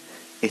עדיין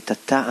את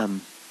הטעם.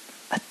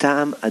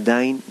 הטעם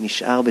עדיין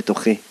נשאר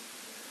בתוכי.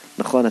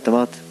 נכון, את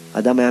אמרת,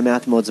 אדם היה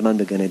מעט מאוד זמן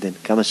בגן עדן,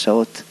 כמה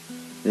שעות,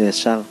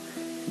 וישר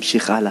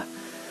המשיך הלאה.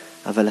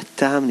 אבל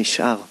הטעם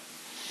נשאר.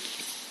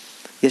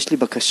 יש לי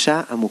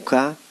בקשה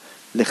עמוקה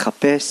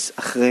לחפש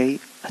אחרי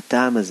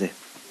הטעם הזה.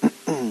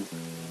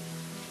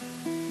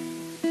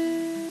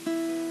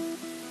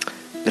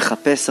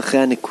 לחפש אחרי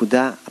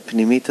הנקודה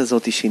הפנימית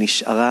הזאת שהיא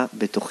נשארה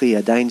בתוכי, היא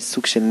עדיין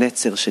סוג של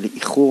נצר, של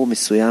איחור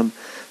מסוים,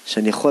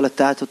 שאני יכול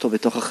לטעת אותו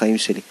בתוך החיים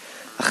שלי.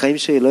 החיים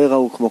שלי לא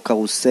יראו כמו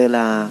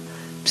קרוסלה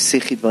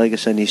פסיכית ברגע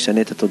שאני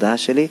אשנה את התודעה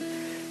שלי.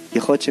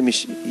 יכול להיות שהם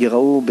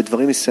יראו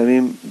בדברים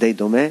מסוימים די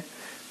דומה,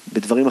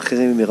 בדברים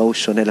אחרים הם יראו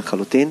שונה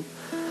לחלוטין,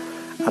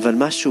 אבל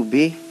משהו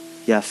בי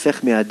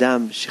יהפך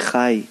מאדם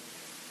שחי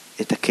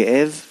את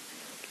הכאב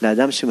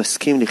לאדם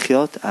שמסכים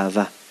לחיות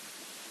אהבה.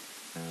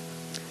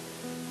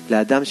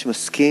 לאדם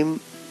שמסכים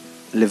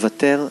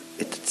לוותר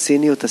את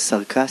הציניות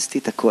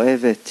הסרקסטית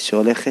הכואבת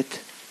שהולכת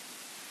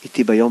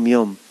איתי ביום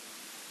יום,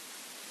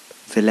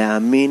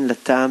 ולהאמין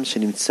לטעם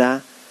שנמצא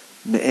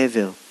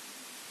מעבר,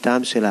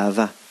 טעם של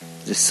אהבה.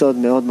 זה סוד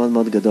מאוד מאוד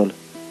מאוד גדול.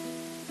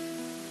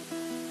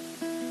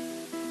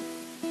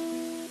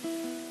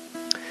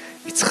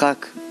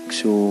 יצחק,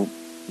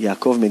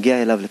 יעקב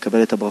מגיע אליו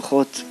לקבל את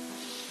הברכות,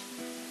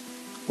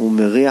 הוא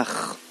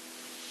מריח,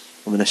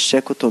 הוא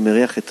מנשק אותו,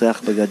 מריח את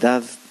ריח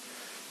בגדיו,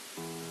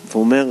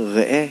 והוא אומר,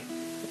 ראה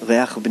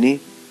ריח בני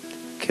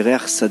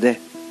כריח שדה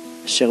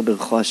אשר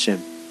ברכו השם.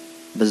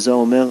 בזו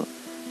אומר,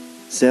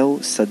 זהו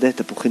שדה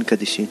תפוחין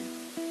קדישין,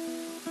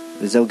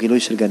 וזהו גילוי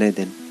של גן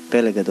עדן.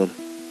 פלא גדול.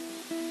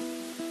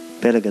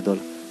 פלא גדול.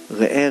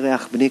 ראה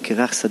ריח בני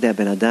כריח שדה.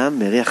 הבן אדם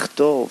מריח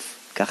טוב,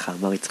 ככה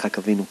אמר יצחק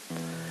אבינו,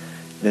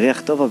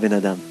 מריח טוב הבן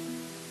אדם.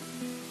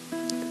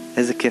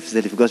 איזה כיף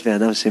זה לפגוש בן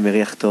אדם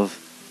שמריח טוב.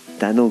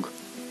 תענוג.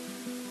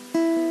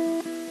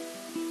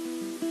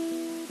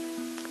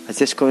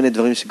 אז יש כל מיני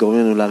דברים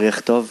שגורמים לנו להריח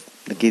טוב.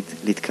 נגיד,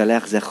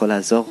 להתקלח זה יכול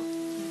לעזור.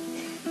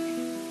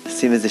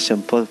 לשים איזה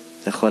שמפו זה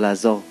יכול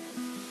לעזור.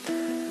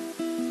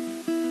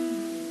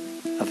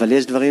 אבל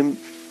יש דברים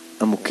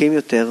עמוקים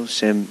יותר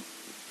שהם,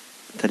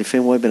 אתה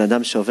לפעמים רואה בן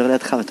אדם שעובר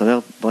לידך ואתה אומר,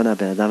 בונה,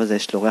 הבן אדם הזה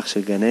יש לו ריח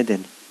של גן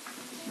עדן.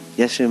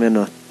 יש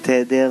ממנו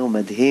תדר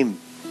מדהים.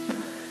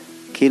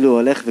 כאילו הוא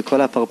הולך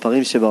וכל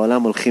הפרפרים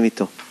שבעולם הולכים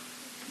איתו.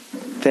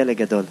 פלא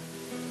גדול.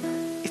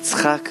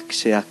 יצחק,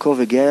 כשיעקב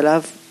הגיע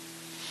אליו,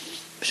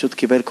 פשוט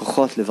קיבל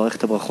כוחות לברך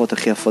את הברכות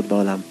הכי יפות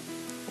בעולם.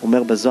 הוא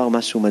אומר בזוהר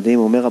משהו מדהים,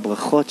 הוא אומר,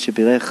 הברכות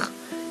שבירך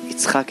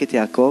יצחק את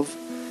יעקב,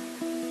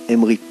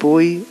 הם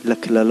ריפוי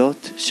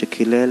לכללות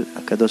שקילל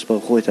הקדוש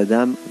ברוך הוא את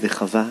אדם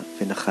וחווה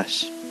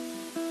ונחש.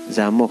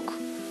 זה עמוק,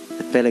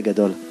 זה פלא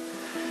גדול.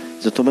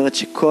 זאת אומרת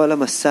שכל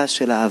המסע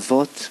של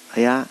האבות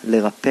היה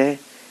לרפא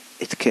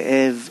את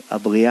כאב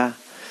הבריאה,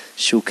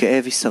 שהוא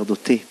כאב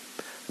הישרדותי.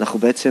 אנחנו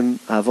בעצם,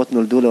 האבות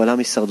נולדו לעולם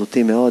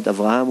הישרדותי מאוד.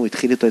 אברהם, הוא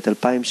התחיל איתו את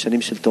 2000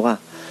 שנים של תורה.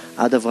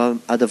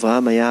 עד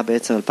אברהם היה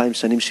בעצם 2000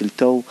 שנים של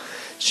תוהו,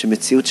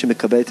 שמציאות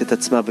שמקבלת את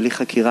עצמה בלי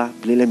חקירה,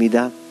 בלי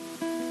למידה.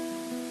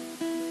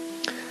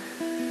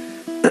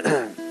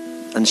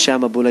 אנשי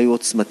המבול היו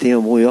עוצמתיים,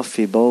 אמרו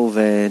יופי, בואו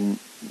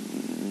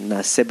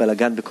ונעשה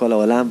בלגן בכל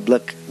העולם,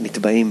 בלוק,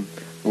 נטבעים.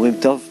 אומרים,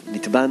 טוב,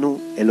 נטבענו,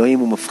 אלוהים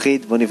הוא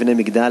מפחיד, בואו נבנה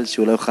מגדל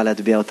שהוא לא יוכל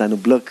להטביע אותנו,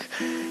 בלוק,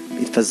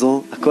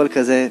 התפזרו, הכל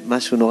כזה,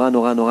 משהו נורא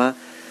נורא נורא,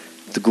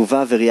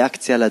 תגובה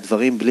וריאקציה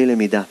לדברים בלי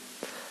למידה.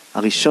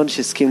 הראשון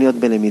שהסכים להיות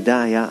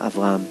בלמידה היה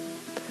אברהם.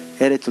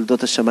 אלה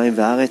תולדות השמיים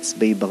והארץ,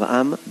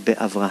 בהיברעם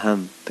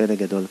באברהם. פלא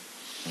גדול.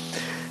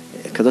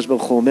 הקדוש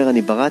ברוך הוא אומר,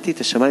 אני בראתי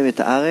את השמיים ואת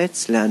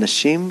הארץ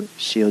לאנשים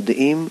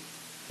שיודעים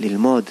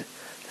ללמוד,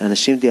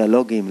 לאנשים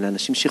דיאלוגיים,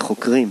 לאנשים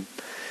שחוקרים.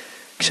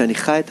 כשאני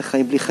חי את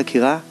החיים בלי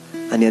חקירה,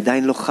 אני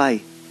עדיין לא חי,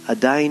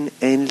 עדיין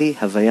אין לי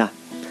הוויה.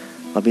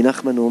 רבי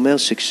נחמן הוא אומר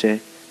שכשאני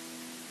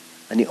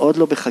עוד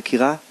לא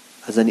בחקירה,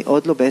 אז אני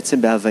עוד לא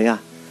בעצם בהוויה.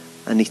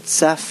 אני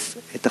צף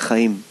את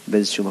החיים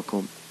באיזשהו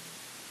מקום.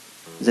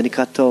 זה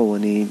נקרא תוהו,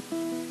 אני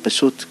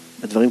פשוט,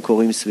 הדברים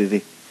קורים סביבי.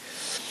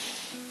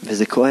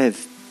 וזה כואב.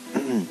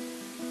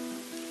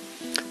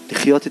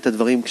 לחיות את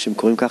הדברים כשהם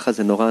קורים ככה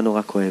זה נורא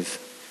נורא כואב.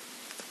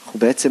 אנחנו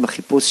בעצם,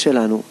 החיפוש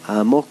שלנו,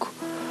 העמוק,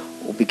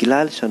 הוא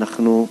בגלל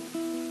שאנחנו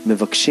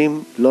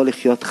מבקשים לא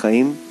לחיות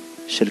חיים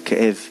של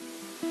כאב.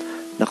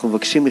 אנחנו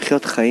מבקשים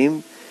לחיות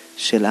חיים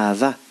של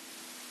אהבה.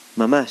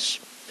 ממש.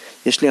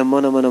 יש לי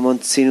המון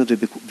ציניות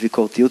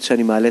וביקורתיות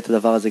שאני מעלה את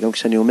הדבר הזה, גם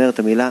כשאני אומר את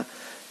המילה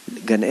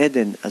גן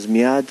עדן, אז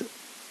מיד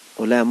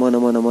עולה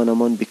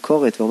המון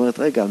ביקורת, ואומרת,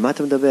 רגע, על מה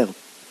אתה מדבר?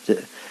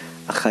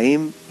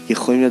 החיים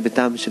יכולים להיות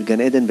בטעם של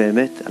גן עדן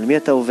באמת, על מי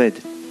אתה עובד?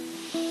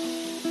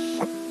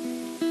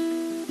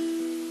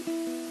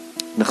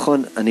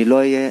 נכון, אני לא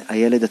אהיה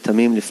הילד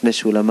התמים לפני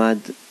שהוא למד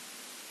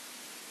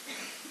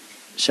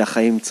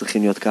שהחיים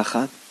צריכים להיות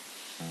ככה,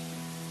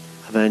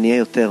 אבל אני אהיה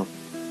יותר.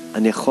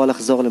 אני יכול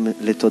לחזור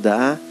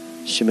לתודעה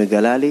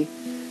שמגלה לי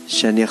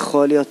שאני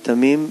יכול להיות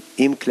תמים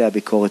עם כלי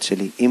הביקורת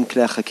שלי, עם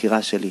כלי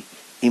החקירה שלי,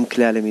 עם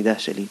כלי הלמידה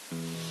שלי.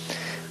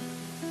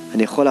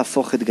 אני יכול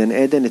להפוך את גן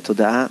עדן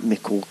לתודעה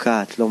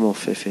מקורקעת, לא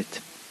מעופפת.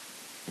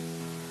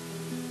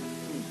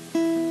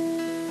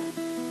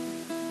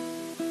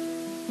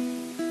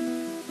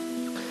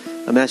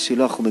 המאה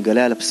השילוח הוא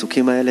מגלה על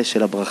הפסוקים האלה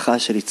של הברכה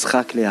של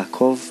יצחק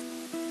ליעקב,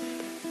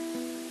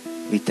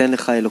 ויתן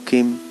לך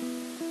אלוקים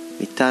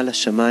מיטה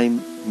לשמיים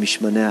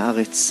משמני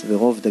הארץ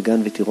ורוב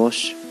דגן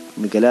ותירוש.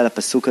 הוא מגלה על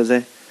הפסוק הזה,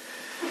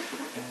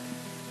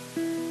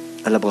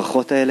 על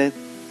הברכות האלה,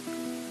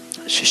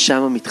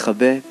 ששם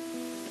מתחבא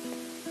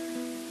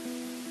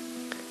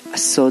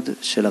הסוד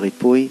של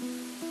הריפוי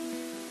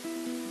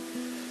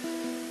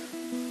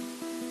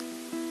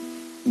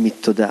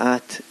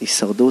מתודעת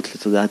הישרדות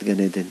לתודעת גן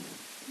עדן.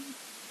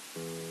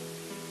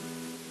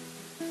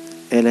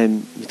 אלה הם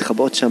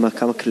מתחבאות שם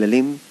כמה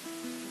כללים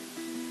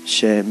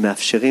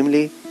שמאפשרים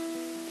לי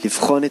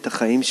לבחון את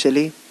החיים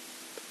שלי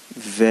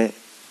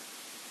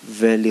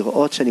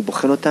ולראות שאני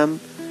בוחן אותם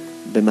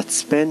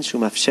במצפן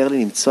שהוא מאפשר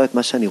לי למצוא את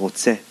מה שאני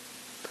רוצה.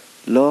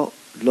 לא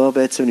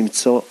בעצם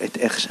למצוא את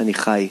איך שאני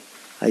חי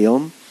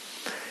היום,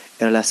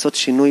 אלא לעשות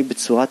שינוי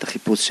בצורת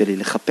החיפוש שלי,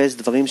 לחפש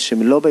דברים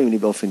שהם לא באים לי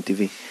באופן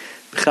טבעי.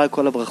 בכלל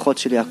כל הברכות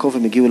של יעקב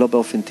הם הגיעו לא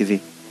באופן טבעי.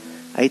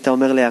 היית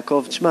אומר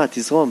ליעקב, תשמע,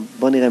 תזרום,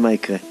 בוא נראה מה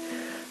יקרה.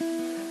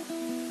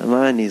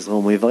 מה אני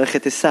אזרום? הוא יברך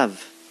את עשיו.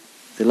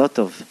 זה לא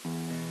טוב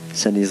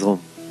שאני אזרום.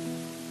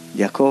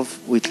 יעקב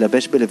הוא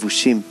התלבש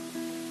בלבושים.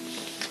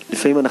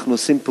 לפעמים אנחנו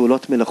עושים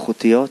פעולות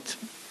מלאכותיות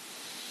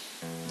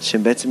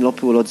שהן בעצם לא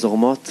פעולות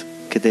זורמות,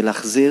 כדי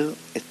להחזיר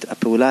את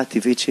הפעולה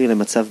הטבעית שלי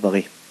למצב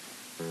בריא.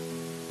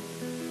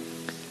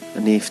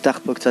 אני אפתח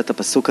פה קצת את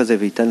הפסוק הזה,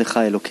 ויתן לך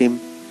אלוקים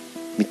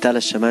מיטה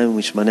לשמיים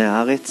ומשמני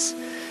הארץ,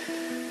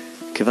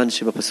 כיוון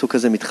שבפסוק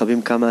הזה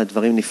מתחבאים כמה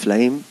דברים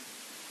נפלאים,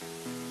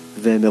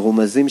 והם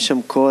מרומזים שם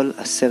כל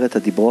 10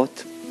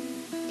 הדיברות,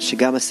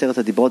 שגם 10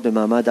 הדיברות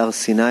במעמד הר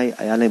סיני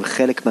היה להם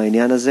חלק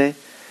מהעניין הזה,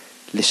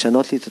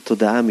 לשנות לי את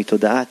התודעה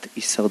מתודעת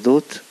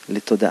הישרדות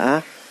לתודעה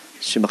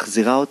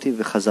שמחזירה אותי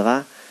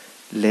בחזרה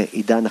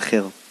לעידן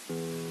אחר.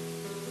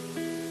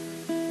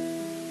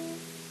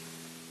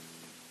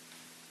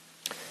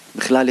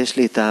 בכלל יש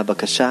לי את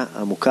הבקשה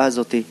העמוקה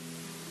הזאת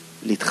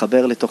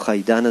להתחבר לתוך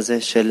העידן הזה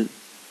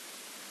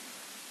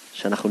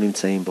שאנחנו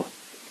נמצאים בו.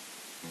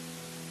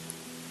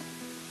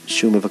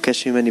 שהוא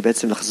מבקש ממני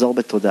בעצם לחזור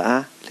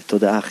בתודעה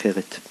לתודעה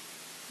אחרת.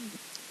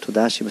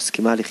 תודעה שהיא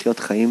מסכימה לחיות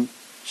חיים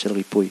של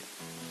ריפוי.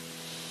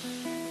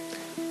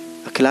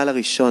 הכלל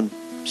הראשון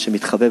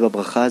שמתחבא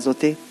בברכה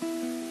הזאת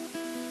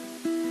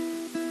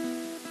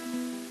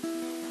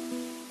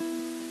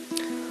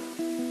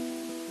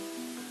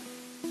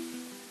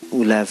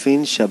הוא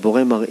להבין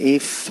שהבורא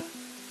מרעיף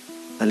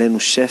עלינו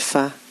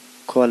שפע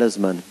כל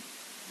הזמן.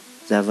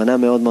 זו הבנה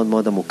מאוד מאוד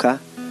מאוד עמוקה,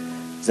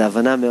 זו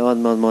הבנה מאוד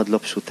מאוד מאוד לא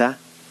פשוטה,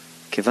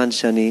 כיוון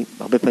שאני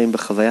הרבה פעמים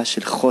בחוויה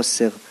של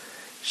חוסר,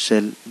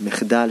 של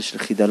מחדל, של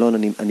חידלון,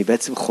 אני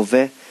בעצם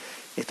חווה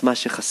את מה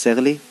שחסר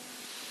לי.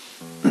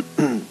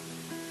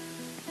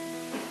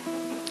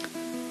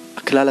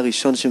 הכלל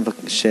הראשון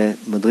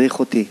שמדריך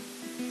אותי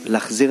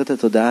להחזיר את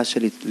התודעה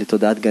שלי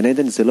לתודעת גן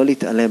עדן, זה לא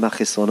להתעלם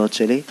מהחסרונות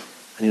שלי,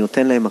 אני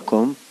נותן להם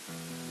מקום,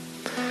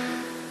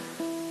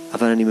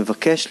 אבל אני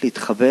מבקש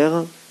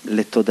להתחבר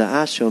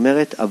לתודעה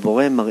שאומרת,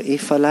 הבורא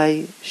מרעיף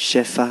עליי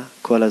שפע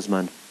כל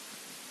הזמן.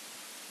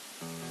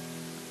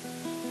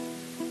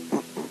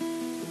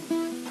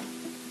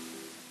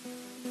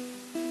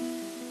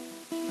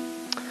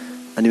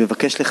 אני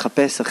מבקש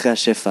לחפש אחרי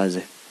השפע הזה,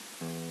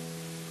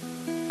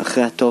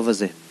 אחרי הטוב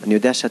הזה. אני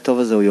יודע שהטוב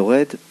הזה הוא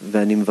יורד,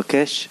 ואני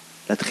מבקש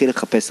להתחיל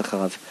לחפש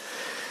אחריו.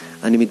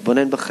 אני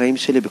מתבונן בחיים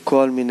שלי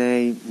בכל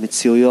מיני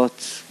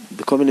מציאויות,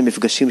 בכל מיני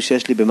מפגשים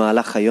שיש לי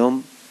במהלך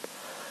היום.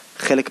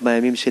 חלק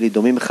מהימים שלי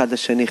דומים אחד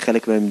לשני,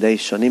 חלק מהם די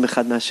שונים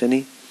אחד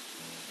מהשני.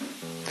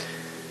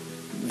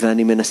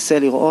 ואני מנסה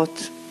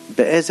לראות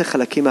באיזה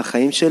חלקים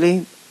מהחיים שלי,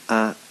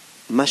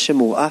 מה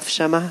שמורעף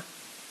שמה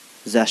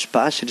זה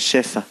השפעה של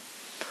שפע.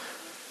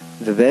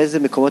 ובאיזה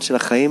מקומות של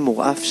החיים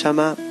מורעף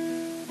שמה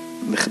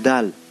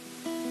מחדל,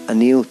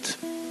 עניות.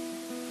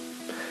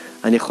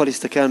 אני יכול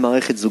להסתכל על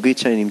מערכת זוגית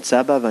שאני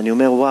נמצא בה, ואני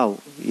אומר, וואו,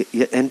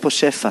 אין פה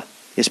שפע.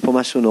 יש פה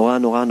משהו נורא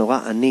נורא נורא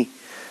עני,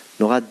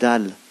 נורא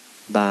דל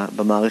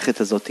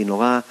במערכת הזאת.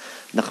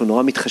 אנחנו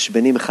נורא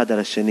מתחשבנים אחד על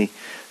השני.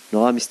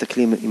 נורא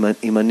מסתכלים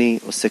אם אני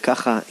עושה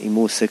ככה, אם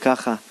הוא עושה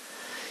ככה.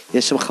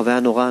 יש שם חוויה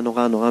נורא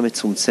נורא נורא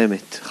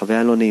מצומצמת,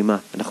 חוויה לא נעימה.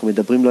 אנחנו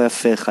מדברים לא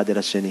יפה אחד אל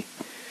השני.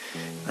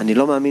 אני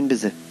לא מאמין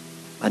בזה.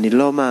 אני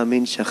לא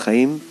מאמין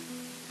שהחיים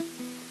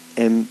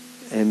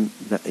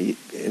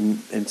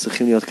הם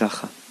צריכים להיות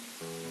ככה.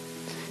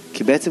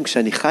 כי בעצם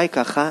כשאני חי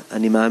ככה,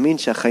 אני מאמין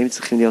שהחיים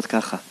צריכים להיות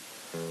ככה.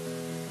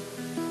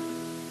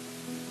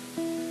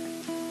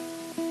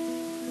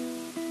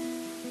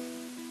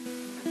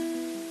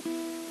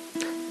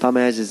 פעם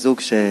היה איזה זוג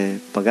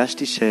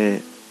שפגשתי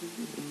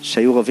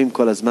שהיו רבים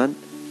כל הזמן,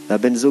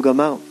 והבן זוג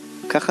אמר,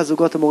 ככה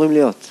זוגות אמורים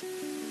להיות.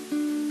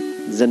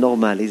 זה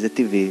נורמלי, זה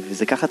טבעי,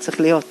 וזה ככה צריך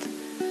להיות.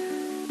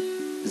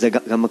 זה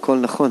גם הכל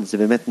נכון, זה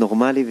באמת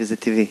נורמלי וזה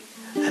טבעי.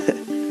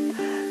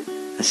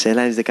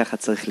 השאלה אם זה ככה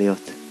צריך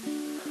להיות.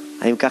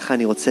 האם ככה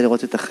אני רוצה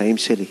לראות את החיים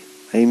שלי?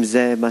 האם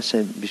זה מה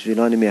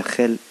שבשבילו אני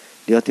מייחל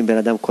להיות עם בן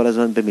אדם כל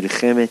הזמן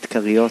במלחמת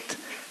קריות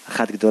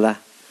אחת גדולה?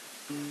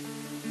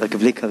 רק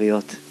בלי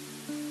קריות.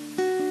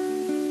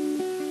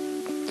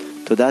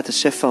 תודעת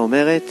השפע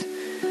אומרת,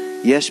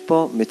 יש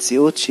פה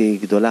מציאות שהיא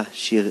גדולה,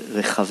 שהיא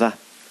רחבה.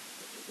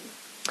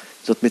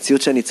 זאת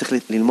מציאות שאני צריך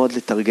ללמוד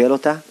לתרגל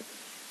אותה.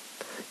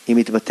 היא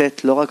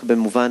מתבטאת לא רק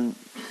במובן,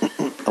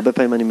 הרבה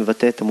פעמים אני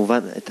מבטא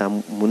את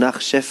המונח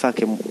שפע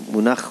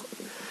כמונח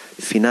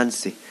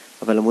פיננסי,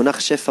 אבל המונח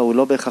שפע הוא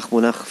לא בהכרח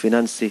מונח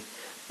פיננסי,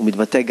 הוא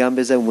מתבטא גם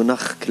בזה, הוא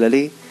מונח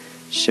כללי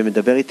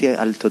שמדבר איתי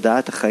על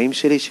תודעת החיים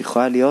שלי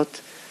שיכולה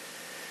להיות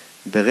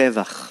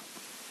ברווח.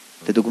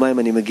 לדוגמה, אם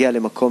אני מגיע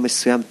למקום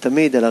מסוים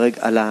תמיד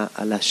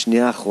על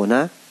השנייה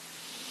האחרונה,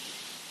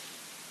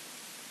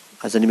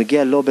 אז אני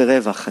מגיע לא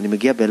ברווח, אני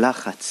מגיע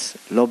בלחץ,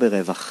 לא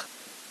ברווח.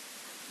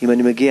 אם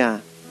אני מגיע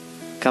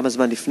כמה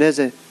זמן לפני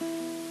זה,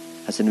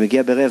 אז אני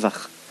מגיע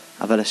ברווח,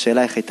 אבל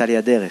השאלה איך הייתה לי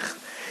הדרך.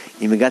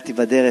 אם הגעתי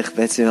בדרך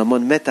בעצם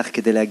המון מתח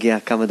כדי להגיע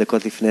כמה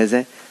דקות לפני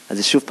זה, אז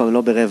זה שוב פעם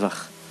לא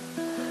ברווח.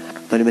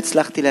 ואני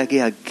מצלחתי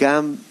להגיע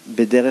גם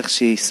בדרך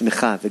שהיא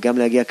שמחה, וגם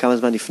להגיע כמה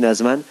זמן לפני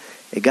הזמן,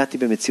 הגעתי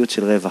במציאות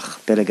של רווח,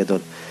 פלא גדול.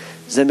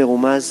 זה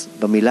מרומז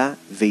במילה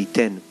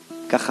וייתן.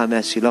 ככה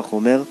מהשילוח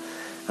אומר,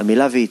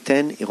 המילה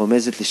וייתן היא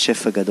רומזת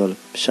לשפע גדול,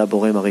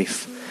 שהבורא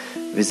מריף.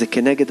 וזה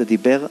כנגד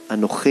הדיבר,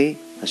 אנוכי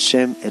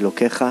השם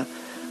אלוקיך,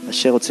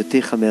 אשר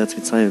הוצאתיך מארץ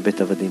מצרים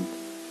מבית עבדים.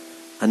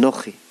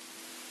 אנוכי.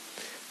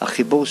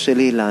 החיבור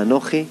שלי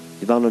לאנוכי,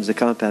 דיברנו על זה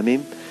כמה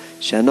פעמים,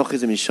 שאנוכי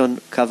זה מלשון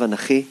קו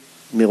אנכי,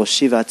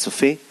 מראשי ועד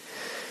סופי.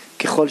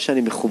 ככל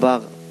שאני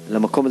מחובר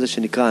למקום הזה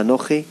שנקרא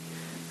אנוכי,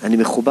 אני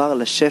מחובר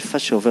לשפע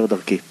שעובר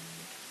דרכי.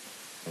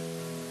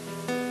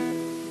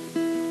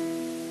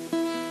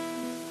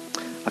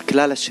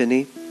 הכלל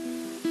השני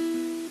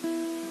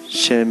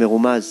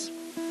שמרומז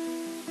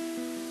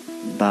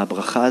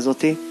בברכה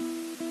הזאת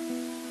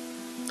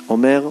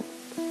אומר,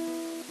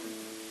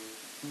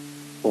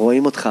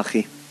 רואים אותך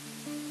אחי,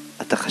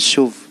 אתה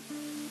חשוב.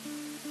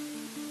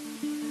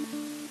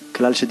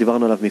 כלל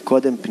שדיברנו עליו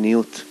מקודם,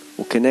 פניות,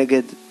 הוא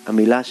כנגד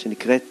המילה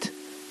שנקראת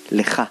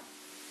לך.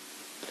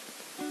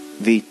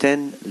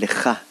 וייתן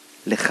לך.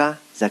 לך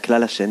זה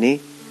הכלל השני,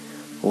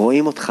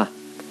 רואים אותך.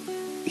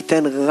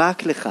 ייתן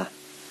רק לך.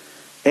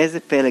 איזה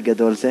פלא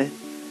גדול זה,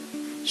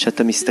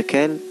 שאתה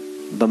מסתכל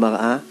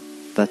במראה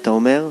ואתה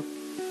אומר,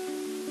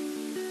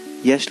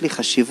 יש לי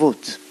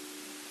חשיבות,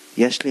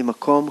 יש לי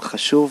מקום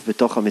חשוב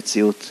בתוך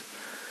המציאות,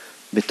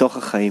 בתוך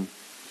החיים.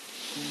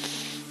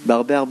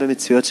 בהרבה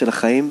מציאות של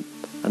החיים,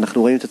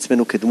 אנחנו רואים את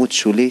עצמנו כדמות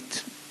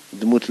שולית,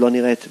 דמות לא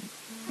נראית.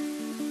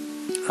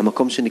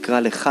 המקום שנקרא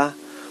לך,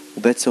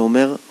 הוא בעצם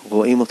אומר,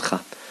 רואים אותך.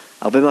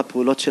 הרבה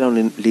מהפעולות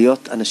שלנו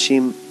להיות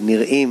אנשים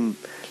נראים,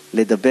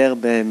 לדבר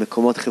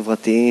במקומות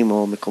חברתיים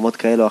או מקומות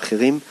כאלה או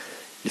אחרים,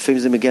 לפעמים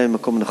זה מגיע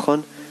ממקום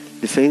נכון,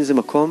 לפעמים זה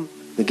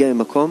מגיע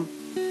ממקום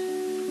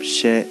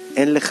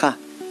שאין לך,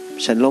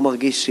 שאני לא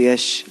מרגיש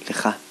שיש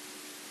לך.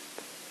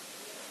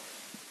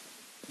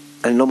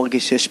 אני לא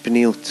מרגיש שיש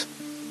פניות.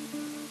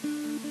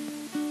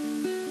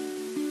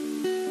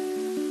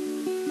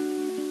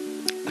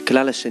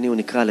 הכלל השני הוא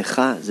נקרא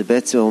לך, זה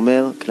בעצם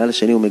אומר, הכלל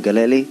השני הוא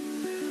מגלה לי,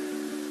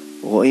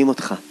 רואים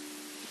אותך.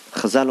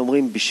 חז"ל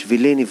אומרים,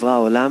 בשבילי נברא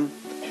העולם,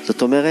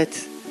 זאת אומרת,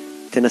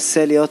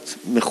 תנסה להיות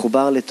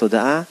מחובר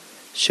לתודעה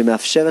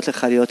שמאפשרת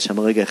לך להיות שם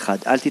רגע אחד.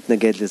 אל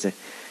תתנגד לזה.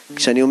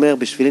 כשאני אומר,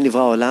 בשבילי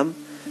נברא העולם,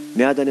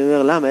 מיד אני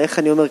אומר, למה? איך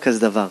אני אומר כזה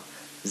דבר?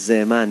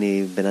 זה מה,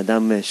 אני בן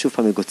אדם שוב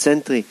פעם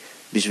אגוצנטרי,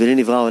 בשבילי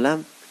נברא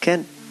העולם?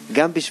 כן,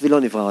 גם בשבילו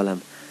נברא העולם.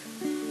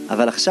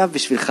 אבל עכשיו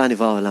בשבילך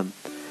נברא העולם.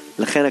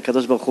 לכן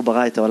הקדוש ברוך הוא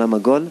ברא את העולם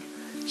עגול,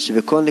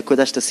 שבכל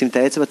נקודה שתשים את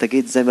האצבע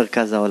תגיד, זה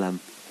מרכז העולם.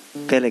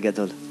 פלא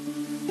גדול.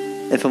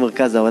 איפה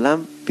מרכז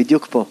העולם?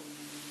 בדיוק פה.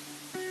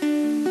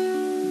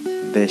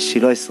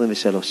 בשילה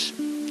 23.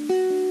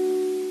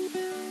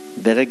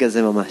 ברגע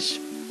זה ממש.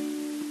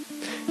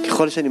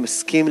 ככל שאני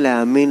מסכים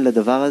להאמין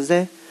לדבר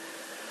הזה,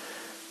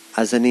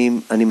 אז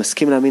אני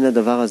מסכים להאמין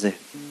לדבר הזה.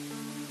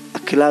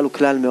 הכלל הוא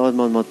כלל מאוד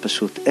מאוד מאוד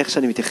פשוט. איך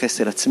שאני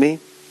מתייחס אל עצמי,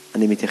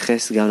 אני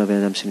מתייחס גם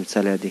לבן אדם שנמצא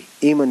לידי.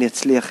 אם אני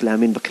אצליח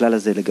להאמין בכלל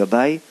הזה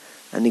לגביי,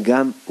 אני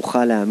גם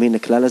אוכל להאמין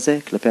לכלל הזה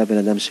כלפי הבן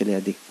אדם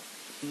שלידי.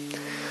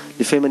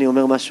 לפעמים אני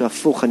אומר משהו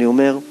הפוך, אני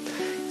אומר,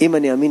 אם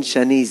אני אאמין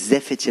שאני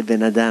זפת של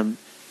בן אדם,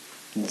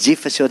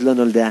 ג'יפה שעוד לא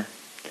נולדה,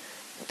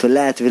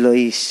 תולעת ולא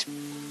איש,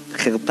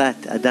 חרפת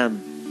אדם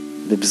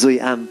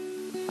ובזוי עם,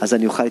 אז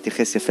אני אוכל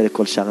להתייחס יפה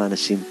לכל שאר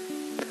האנשים.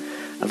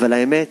 אבל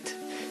האמת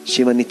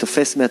שאם אני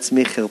תופס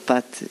מעצמי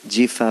חרפת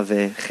ג'יפה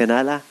וכן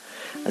הלאה,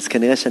 אז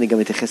כנראה שאני גם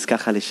מתייחס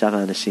ככה לשאר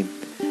האנשים.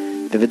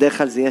 ובדרך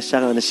כלל זה יהיה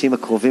שאר האנשים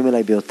הקרובים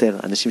אליי ביותר,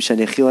 אנשים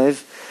שאני הכי אוהב,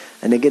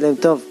 אני אגיד להם,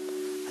 טוב,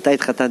 אתה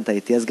התחתנת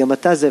איתי, אז גם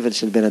אתה זבל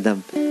של בן אדם.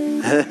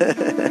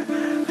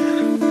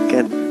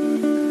 כן.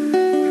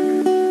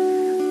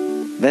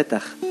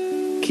 בטח.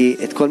 כי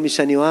את כל מי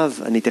שאני אוהב,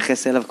 אני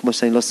אתייחס אליו כמו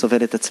שאני לא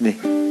סובל את עצמי.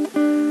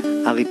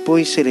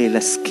 הריפוי שלי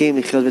להסכים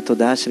לחיות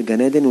בתודעה של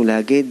גן עדן הוא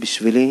להגיד,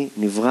 בשבילי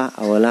נברא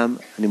העולם,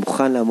 אני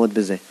מוכן לעמוד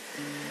בזה.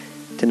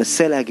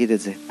 תנסה להגיד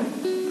את זה.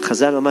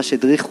 חז"ל ממש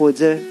הדריכו את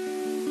זה,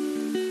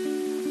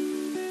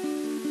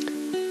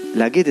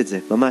 להגיד את זה,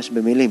 ממש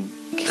במילים.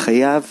 כי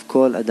חייב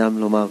כל אדם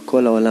לומר,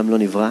 כל העולם לא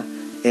נברא,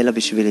 אלא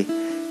בשבילי.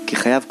 כי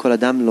חייב כל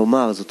אדם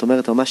לומר, זאת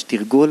אומרת ממש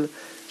תרגול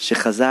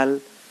שחז"ל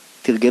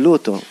תרגלו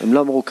אותו. הם לא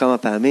אמרו כמה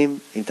פעמים,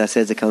 אם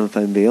תעשה את זה כמה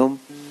פעמים ביום.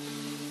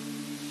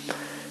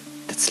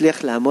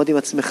 תצליח לעמוד עם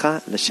עצמך,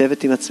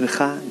 לשבת עם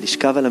עצמך,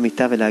 לשכב על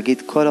המיטה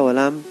ולהגיד, כל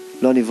העולם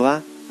לא נברא,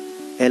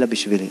 אלא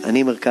בשבילי.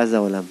 אני מרכז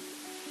העולם.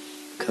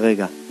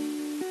 כרגע.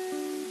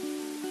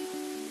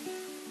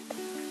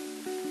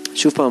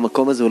 שוב פעם,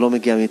 המקום הזה הוא לא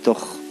מגיע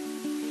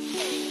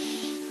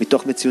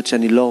מתוך מציאות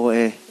שאני לא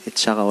רואה את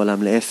שאר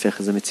העולם.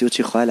 להפך, זו מציאות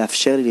שיכולה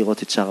לאפשר לי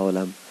לראות את שאר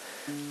העולם.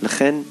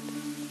 לכן,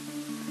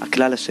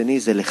 הכלל השני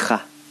זה לך.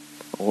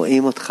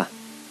 רואים אותך.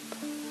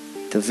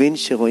 תבין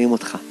שרואים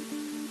אותך.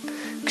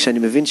 כשאני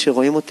מבין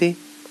שרואים אותי,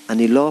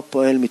 אני לא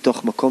פועל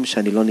מתוך מקום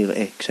שאני לא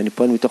נראה. כשאני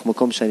פועל מתוך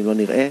מקום שאני לא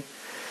נראה,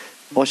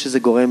 או שזה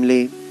גורם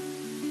לי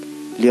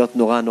להיות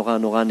נורא נורא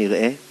נורא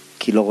נראה,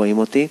 כי לא רואים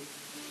אותי,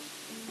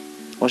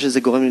 או שזה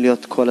גורם לי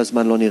להיות כל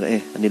הזמן לא נראה.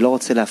 אני לא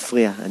רוצה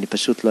להפריע, אני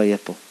פשוט לא אהיה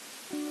פה.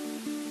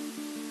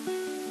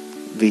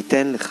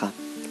 וייתן לך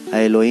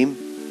האלוהים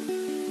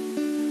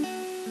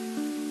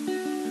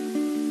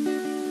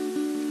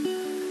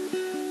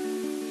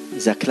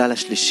זה הכלל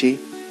השלישי,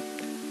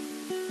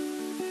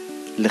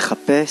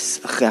 לחפש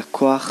אחרי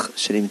הכוח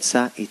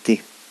שנמצא איתי.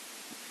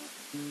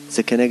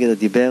 זה כנגד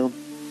הדיבר,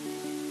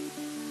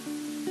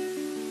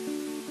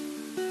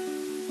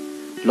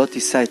 לא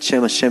תישא את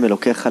שם השם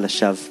אלוקיך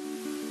לשווא.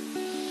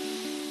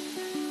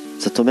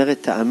 זאת אומרת,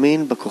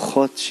 תאמין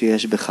בכוחות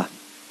שיש בך.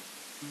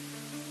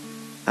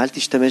 אל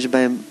תשתמש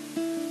בהם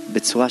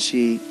בצורה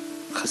שהיא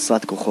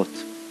חסרת כוחות.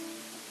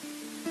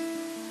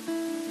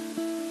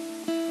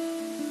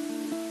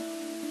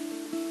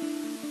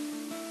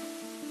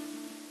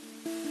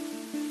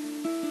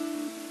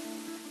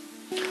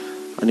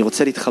 אני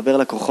רוצה להתחבר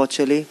לכוחות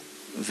שלי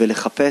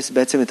ולחפש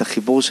בעצם את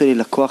החיבור שלי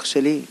לכוח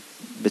שלי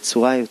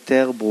בצורה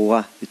יותר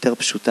ברורה, יותר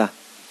פשוטה.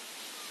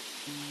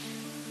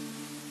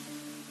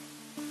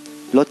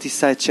 לא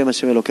תישא את שם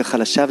השם אלוקיך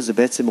לשווא, זה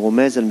בעצם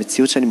רומז על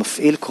מציאות שאני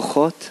מפעיל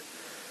כוחות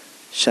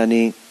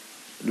שאני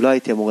לא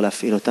הייתי אמור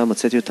להפעיל אותם,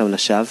 הוצאתי אותם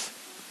לשווא,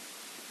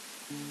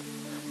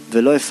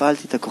 ולא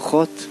הפעלתי את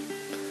הכוחות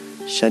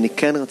שאני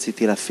כן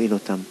רציתי להפעיל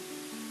אותם.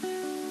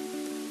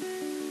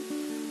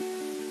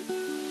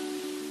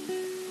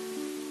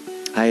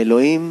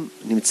 האלוהים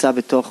נמצא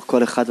בתוך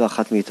כל אחד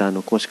ואחת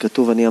מאיתנו. כמו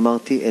שכתוב, אני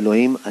אמרתי,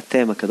 אלוהים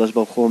אתם, הקדוש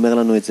ברוך הוא אומר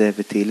לנו את זה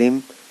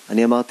בתהילים,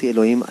 אני אמרתי,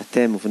 אלוהים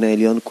אתם ובני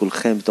עליון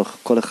כולכם, בתוך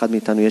כל אחד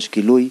מאיתנו יש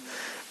גילוי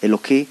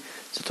אלוקי.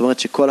 זאת אומרת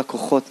שכל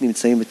הכוחות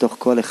נמצאים בתוך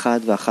כל אחד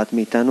ואחת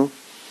מאיתנו.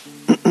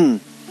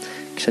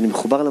 כשאני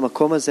מחובר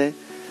למקום הזה,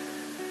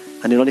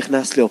 אני לא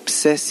נכנס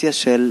לאובססיה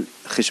של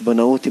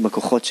חשבונאות עם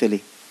הכוחות שלי.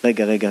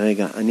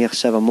 רגע, אני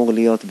עכשיו אמור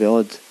להיות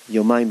בעוד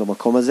יומיים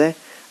במקום הזה,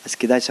 אז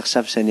כדאי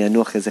שעכשיו שאני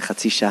אנוח איזה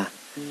חצי שעה.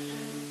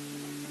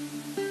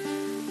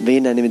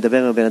 והנה אני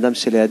מדבר עם הבן אדם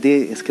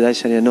שלידי, אז כדאי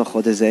שאני אנוח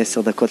עוד איזה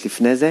 10 דקות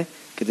לפני זה,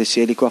 כדי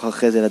שיהיה לי כוח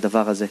אחרי זה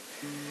לדבר הזה.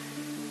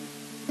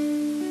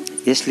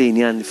 יש לי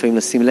עניין לפעמים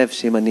לשים לב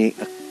שאם אני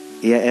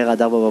אהיה ער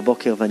עד 4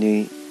 בבוקר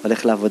ואני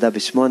הולך לעבודה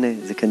ב8,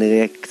 זה כנראה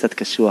יהיה קצת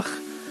קשוח.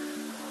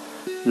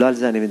 לא על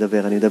זה אני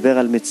מדבר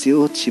על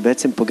מציאות שהיא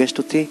בעצם פוגשת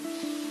אותי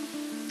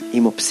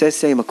עם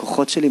אובססיה, עם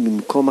הכוחות שלי,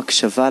 במקום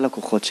הקשבה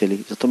לכוחות שלי.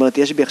 זאת אומרת,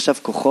 יש בי עכשיו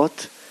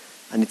כוחות,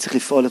 אני צריך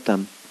לפעול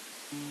אותם.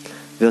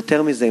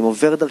 ויותר מזה, אם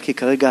עובר דרכי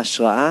כרגע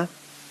השראה,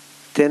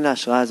 תן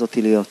להשראה הזאת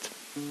להיות.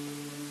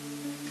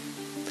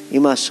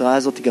 אם ההשראה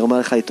הזאת גרמה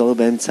לך להתעורר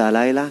באמצע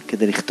הלילה,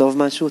 כדי לכתוב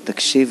משהו,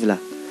 תקשיב לה.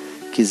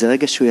 כי זה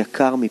רגע שהוא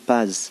יקר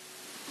מפז.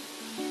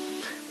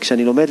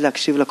 כשאני לומד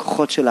להקשיב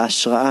לכוחות של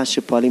ההשראה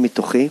שפועלים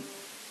מתוכי,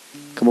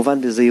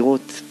 כמובן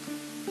בזהירות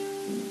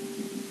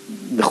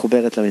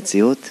מחוברת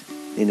למציאות.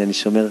 הנה אני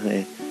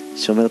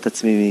שומר את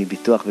עצמי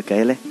מביטוח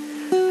וכאלה.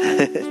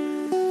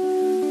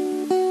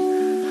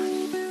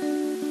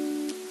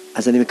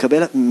 אז אני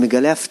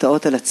מגלה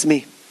הפתעות על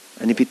עצמי.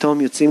 אני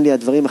פתאום יוצאים לי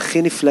הדברים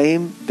הכי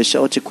נפלאים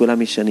בשעות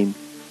שכולם ישנים.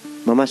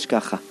 ממש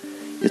ככה.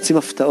 יוצאים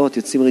הפתעות,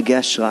 יוצאים רגעי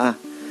השראה.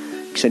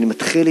 כשאני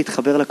מתחיל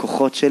להתחבר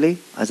לכוחות שלי,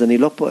 אז אני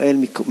לא פועל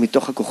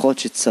מתוך הכוחות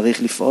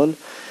שצריך לפעול.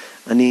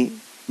 אני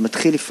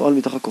מתחיל לפעול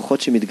מתוך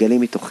הכוחות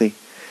שמתגלים מתוכי.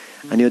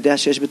 אני יודע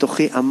שיש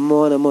בתוכי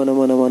המון המון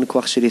המון המון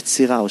כוח של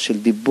יצירה, או של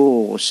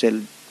דיבור, או של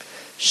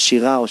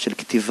שירה, או של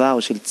כתיבה,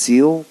 או של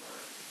ציור.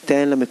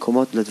 תן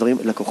למקומות,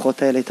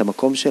 לכוחות האלה את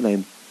המקום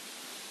שלהם.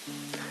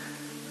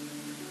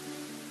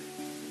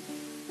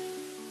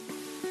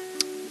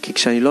 כי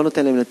כשאני לא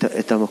נותן להם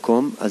את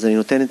המקום, אז אני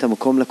נותן את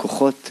המקום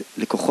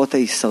לכוחות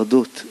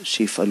ההישרדות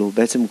שיפעלו.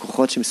 בעצם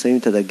כוחות שמסיימים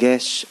את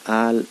הדגש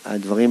על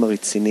הדברים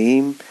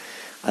הרציניים,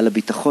 על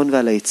הביטחון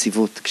ועל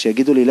היציבות.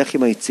 כשיגידו לי, לך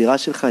עם היצירה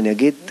שלך, אני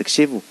אגיד,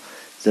 תקשיבו,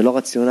 זה לא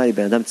רציונלי,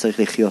 בן אדם צריך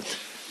לחיות.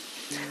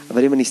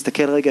 אבל אם אני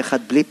אסתכל רגע אחד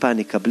בלי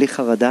פאניקה, בלי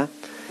חרדה,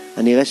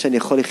 אני אראה שאני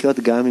יכול לחיות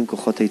גם עם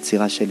כוחות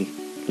היצירה שלי.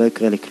 לא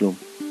יקרה לי כלום.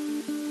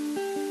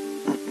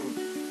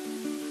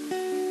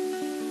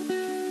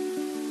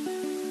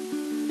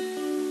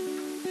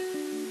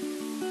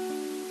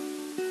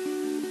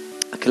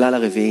 הכלל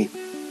הרביעי,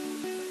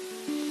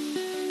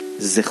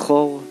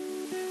 זכור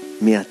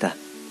מי אתה,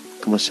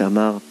 כמו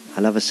שאמר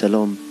עליו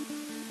השלום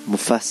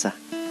מופסה.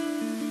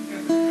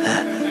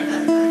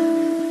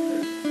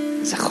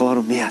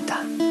 זכור מי אתה,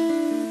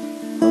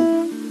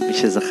 מי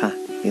שזכה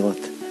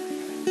לראות.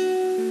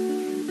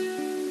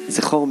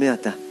 זכור מי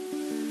אתה.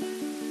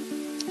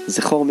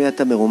 זכור מי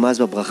אתה מרומז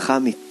בברכה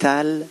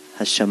מטל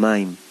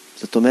השמיים.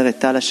 זאת אומרת,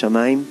 טל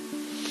השמיים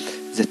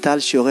זה טל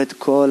שיורד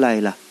כל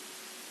לילה,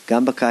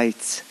 גם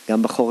בקיץ,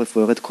 גם בחורף,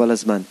 הוא יורד כל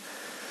הזמן.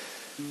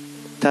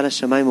 טל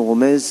השמיים הוא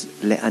רומז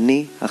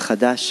לאני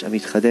החדש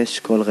המתחדש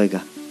כל רגע.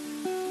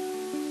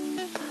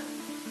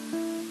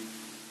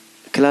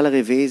 הכלל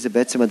הרביעי זה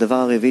בעצם הדבר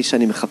הרביעי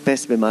שאני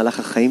מחפש במהלך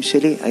החיים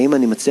שלי, האם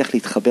אני מצליח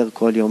להתחבר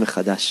כל יום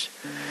מחדש.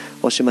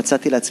 או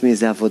שמצאתי לעצמי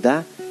איזו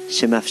עבודה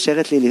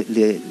שמאפשרת לי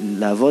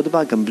לעבוד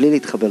בה גם בלי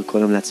להתחבר כל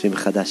יום לעצמי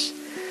מחדש.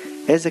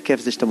 איזה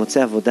כיף זה שאתה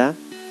מוצא עבודה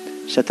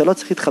שאתה לא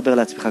צריך להתחבר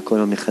לעצמך כל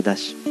יום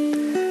מחדש.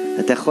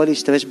 אתה יכול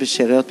להשתמש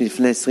בשאריות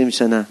מלפני 20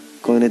 שנה,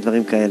 כל מיני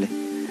דברים כאלה.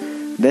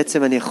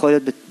 בעצם אני יכול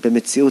להיות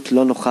במציאות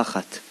לא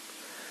נוכחת.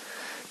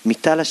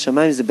 מטל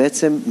השמיים זה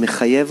בעצם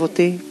מחייב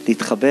אותי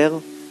להתחבר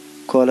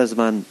כל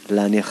הזמן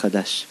לאני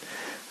החדש.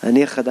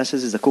 האני החדש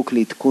הזה זקוק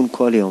להתקון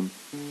כל יום.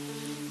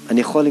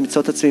 אני יכול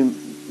למצוא את עצמי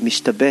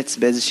משתבץ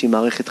באיזושהי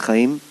מערכת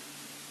חיים.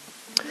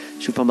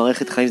 שוב פעם,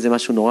 מערכת חיים זה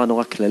משהו נורא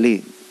נורא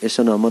כללי. יש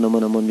לנו המון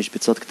המון המון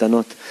משבצות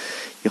קטנות.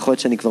 יכול להיות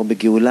שאני כבר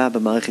בגאולה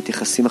במערכת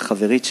יחסים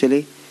החברית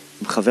שלי,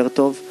 עם חבר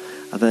טוב,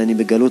 אבל אני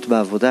בגלות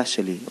בעבודה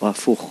שלי, או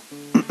הפוך.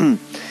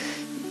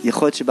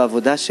 יכול להיות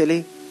שבעבודה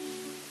שלי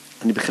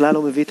אני בכלל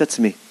לא מביא את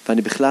עצמי,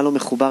 ואני בכלל לא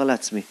מחובר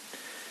לעצמי.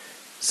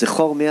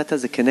 זכור מי אתה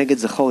זה כנגד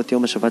זכור את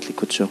יום השבת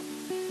לקודשו.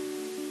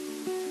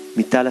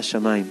 מטל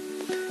השמיים.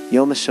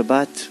 יום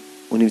השבת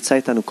הוא נמצא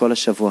איתנו כל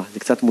השבוע. זה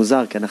קצת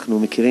מוזר, כי אנחנו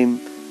מכירים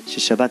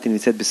ששבת היא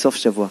נמצאת בסוף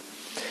שבוע.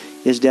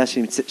 יש דעה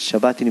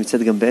ששבת היא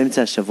נמצאת גם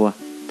באמצע השבוע.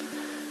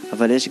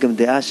 אבל יש גם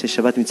דעה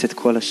ששבת נמצאת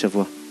כל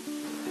השבוע.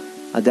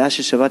 הדעה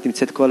ששבת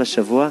נמצאת כל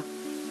השבוע,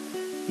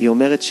 היא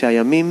אומרת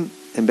שהימים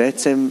הם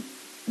בעצם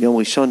יום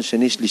ראשון,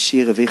 שני,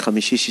 שלישי, רביעי,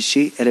 חמישי,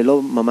 שישי, אלה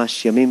לא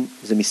ממש ימים,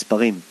 זה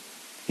מספרים,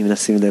 אם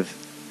נשים לב.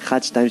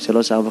 1, 2,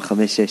 3, 4,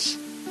 5, 6.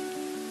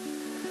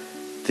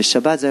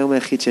 ושבת זה היום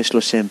היחיד שיש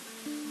לו שם.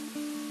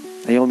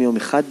 היום יום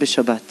אחד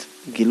בשבת,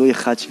 גילוי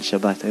אחד של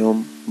שבת.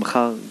 היום,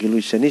 מחר,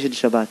 גילוי שני של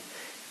שבת,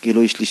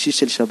 גילוי שלישי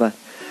של שבת.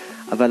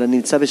 אבל אני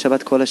נמצא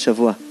בשבת כל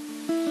השבוע.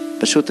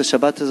 פשוט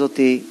השבת הזאת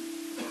היא,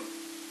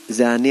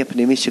 זה האני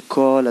הפנימי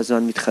שכל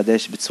הזמן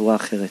מתחדש בצורה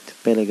אחרת.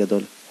 פלא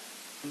גדול.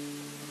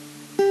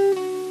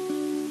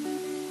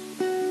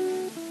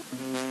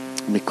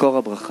 מקור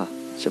הברכה.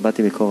 שבת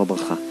היא מקור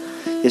הברכה.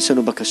 יש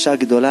לנו בקשה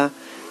גדולה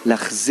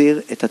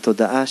להחזיר את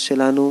התודעה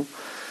שלנו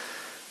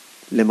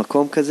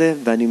למקום כזה,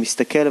 ואני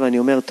מסתכל ואני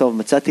אומר, טוב,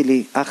 מצאתי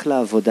לי אחלה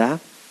עבודה,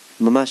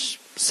 ממש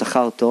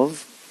שכר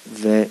טוב,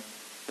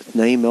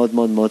 ותנאים מאוד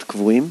מאוד מאוד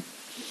קבועים,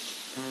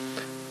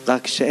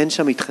 רק שאין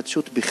שם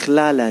התחדשות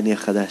בכלל לעני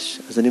החדש.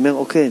 אז אני אומר,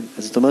 אוקיי,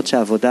 אז זאת אומרת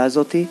שהעבודה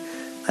הזאת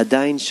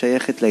עדיין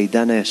שייכת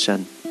לעידן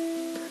הישן.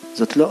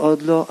 זאת לא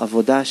עוד לא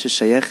עבודה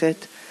ששייכת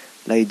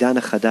לעידן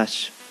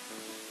החדש.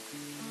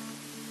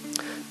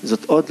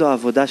 זאת עוד לא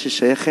עבודה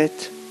ששייכת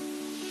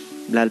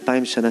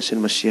ל2000 שנה של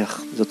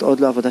משיח. זאת עוד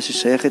לא עבודה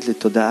ששייכת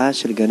לתודעה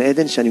של גן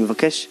עדן, שאני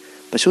מבקש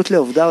פשוט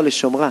לעובדה או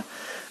לשומרה.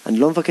 אני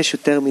לא מבקש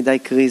יותר מדי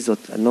קריזות,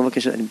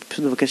 אני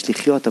פשוט מבקש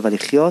לחיות, אבל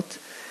לחיות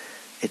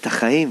את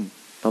החיים,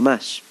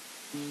 ממש.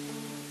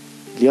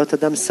 להיות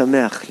אדם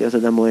שמח, להיות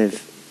אדם אוהב.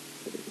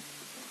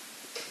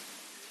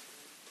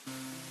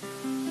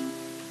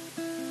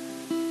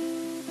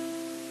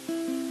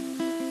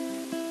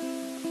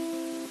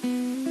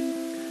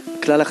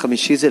 הכלל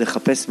החמישי זה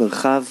לחפש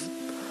מרחב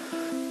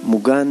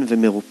מוגן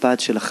ומרופד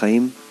של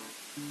החיים.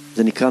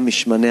 זה נקרא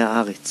משמני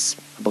הארץ.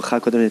 הברכה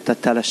הקודמת הייתה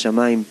טל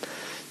השמיים,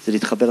 זה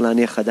להתחבר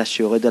לאני החדש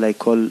שיורד עליי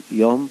כל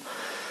יום.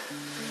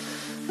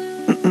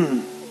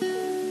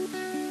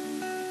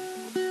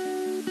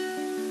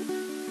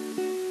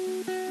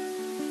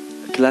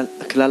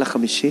 הכלל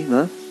החמישי,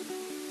 מה?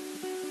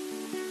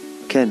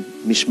 כן,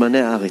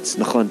 משמני הארץ,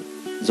 נכון.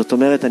 זאת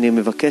אומרת, אני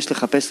מבקש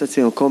לחפש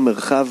לעצמי מקום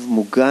מרחב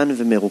מוגן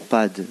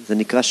ומרופד. זה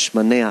נקרא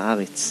שמני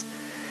הארץ.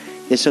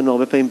 יש לנו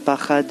הרבה פעמים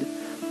פחד,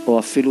 או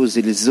אפילו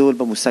זלזול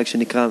במושג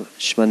שנקרא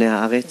שמני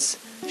הארץ.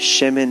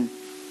 שמן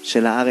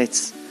של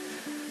הארץ.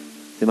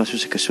 זה משהו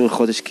שקשור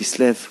לחודש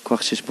כסלו,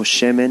 כוח שיש בו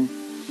שמן.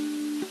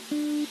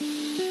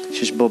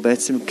 שיש בו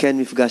בעצם כן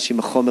מפגש עם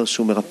החומר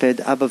שהוא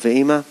מרפד. אבא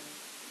ואמא,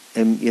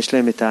 יש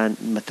להם את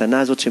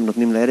המתנה הזאת שהם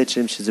נותנים לילד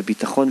שלהם, שזה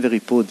ביטחון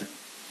וריפוד.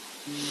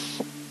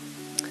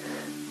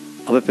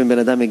 הרבה פעמים בן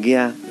אדם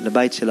מגיע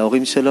לבית של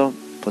ההורים שלו,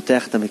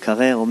 פותח את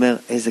המקרר, אומר,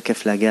 איזה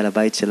כיף להגיע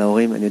לבית של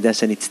ההורים, אני יודע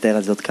שאני אצטער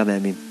על זה עוד כמה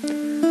ימים.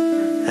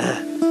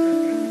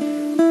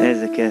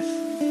 איזה כיף.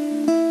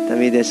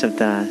 תמיד יש שם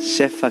את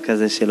השפע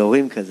כזה של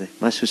הורים כזה,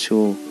 משהו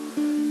שהוא...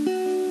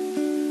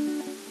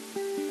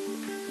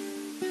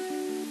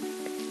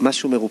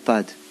 משהו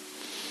מרופד.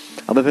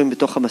 הרבה פעמים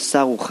בתוך המסע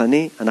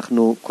הרוחני,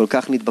 אנחנו כל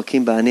כך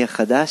נדבקים באני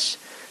החדש,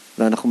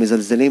 ואנחנו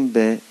מזלזלים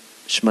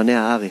בשמני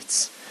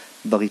הארץ,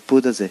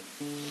 בריפוד הזה.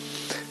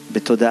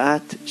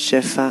 בתודעת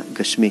שפע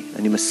גשמי.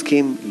 אני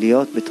מסכים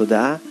להיות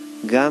בתודעה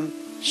גם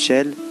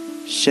של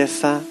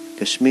שפע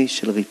גשמי,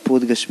 של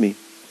ריפוד גשמי.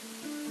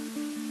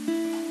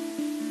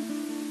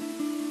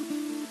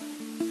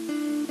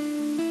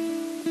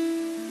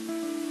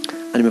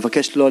 אני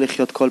מבקש לא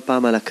לחיות כל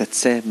פעם על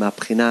הקצה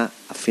מהבחינה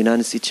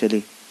הפיננסית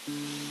שלי.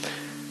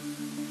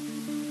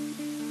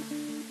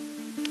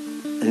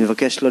 אני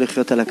מבקש לא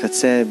לחיות על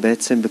הקצה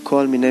בעצם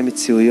בכל מיני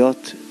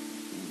מציאויות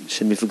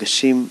של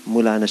מפגשים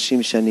מול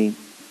האנשים שאני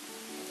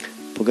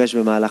פוגש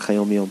במהלך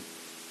היום-יום.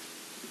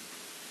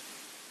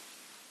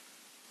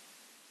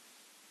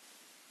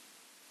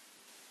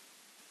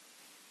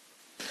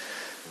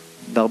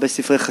 בהרבה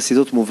ספרי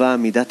חסידות מובא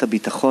מידת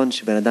הביטחון,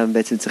 שבן אדם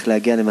בעצם צריך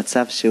להגיע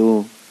למצב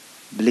שהוא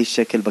בלי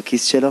שקל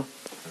בכיס שלו,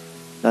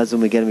 ואז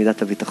הוא מגיע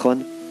למידת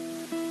הביטחון.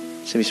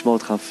 שמשמור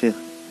אותך אופיר,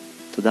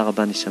 תודה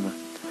רבה נשמה.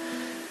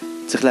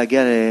 צריך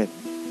להגיע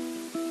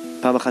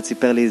פעם אחת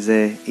סיפר לי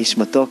איזה איש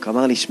מתוק,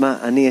 אמר לי, שמע,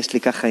 יש לי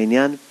ככה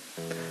עניין,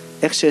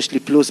 איך שיש לי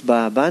פלוס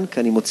בבנק,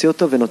 אני מוציא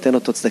אותו ונותן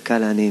אותו צדקה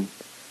לעניים.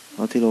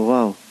 אמרתי לו,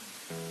 וואו. הוא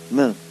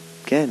אומר,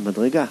 כן,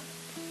 מדרגה.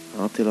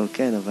 אמרתי לו,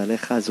 כן, אבל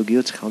איך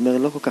הזוגיות שלך? אומר,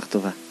 לא כל כך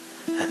טובה.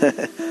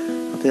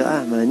 אמרתי לו,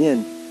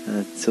 מעניין.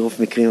 הצירוף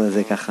מקרים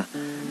הזה ככה.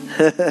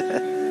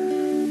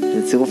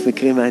 זה צירוף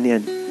מקרים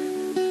מעניין.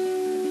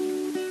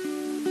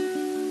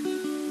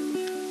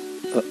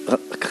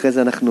 אחרי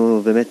זה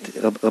אנחנו באמת,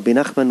 רבי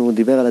נחמן הוא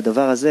דיבר על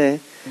הדבר הזה,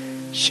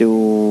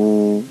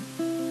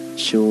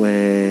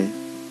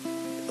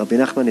 רבי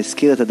נחמן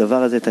הזכיר את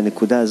הדבר הזה, את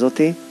הנקודה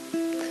הזאת,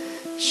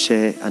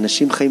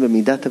 שאנשים חיים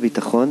במידת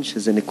הביטחון,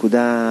 שזה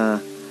נקודה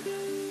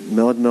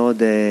מאוד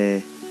מאוד,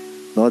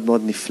 מאוד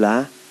מאוד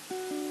נפלאה,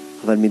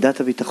 אבל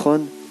מידת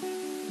הביטחון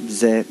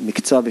זה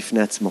מקצוע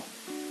בפני עצמו.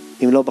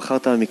 אם לא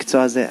בחרת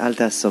במקצוע הזה, אל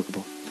תעסוק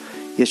בו.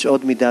 יש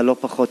עוד מידה לא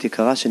פחות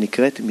יקרה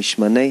שנקראת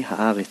משמני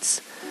הארץ.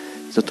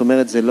 זאת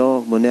אומרת, זה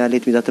לא מונע לי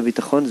את מידת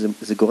הביטחון,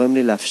 זה גורם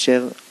לי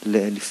לאפשר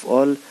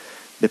לפעול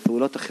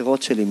בפעולות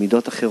אחרות שלי,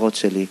 מידות אחרות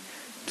שלי,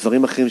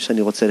 דברים אחרים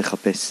שאני רוצה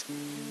לחפש.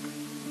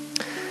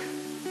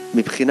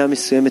 מבחינה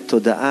מסוימת,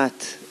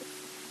 תודעת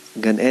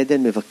גן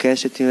עדן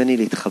מבקשת ממני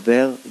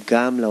להתחבר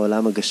גם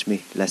לעולם הגשמי,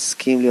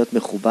 להסכים להיות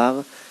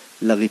מחובר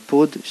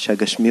לריפוד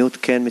שהגשמיות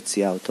כן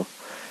מציעה אותו,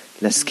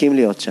 להסכים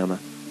להיות שמה.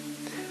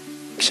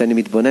 כשאני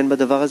מתבונן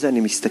בדבר הזה, אני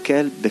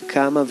מסתכל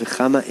בכמה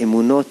וכמה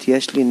אמונות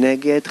יש לי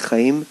נגד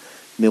חיים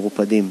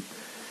מרופדים.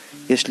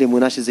 יש לי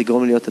אמונה שזה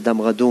יגרום להיות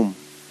אדם רדום,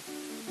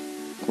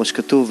 כמו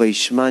שכתוב,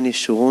 וישמן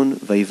ישורון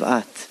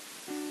ויבעט.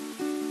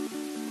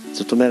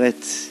 זאת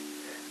אומרת,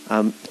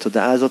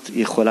 התודעה הזאת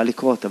יכולה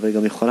לקרות, אבל היא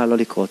גם יכולה לא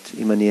לקרות,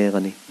 אם אני אהיה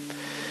ערני.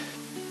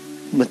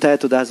 מתי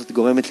התודעה הזאת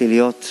גורמת לי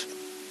להיות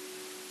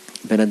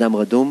בן אדם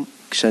רדום?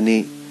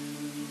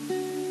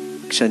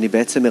 כשאני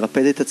בעצם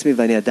מרפד את עצמי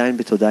ואני עדיין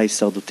בתודעה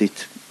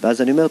הישרדותית.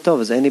 ואז אני אומר, טוב,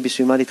 אז אין לי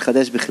בשביל מה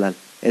להתחדש בכלל.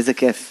 איזה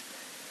כיף.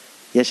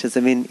 יש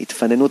איזה מין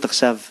התפננות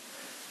עכשיו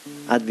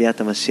עד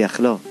ביאת המשיח.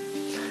 לא.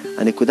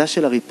 הנקודה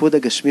של הריפוד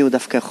הגשמי הוא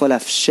דווקא יכול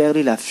לאפשר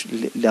לי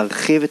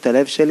להרחיב את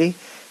הלב שלי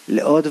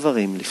לעוד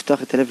דברים,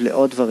 לפתוח את הלב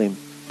לעוד דברים.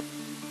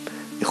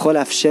 יכול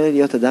לאפשר לי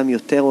להיות אדם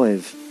יותר אוהב.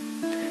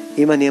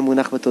 אם אני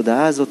אמונח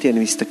בתודעה הזאת, אני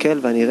מסתכל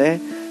ואני רואה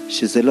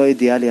שזה לא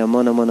אידיאלי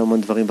המון המון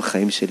המון דברים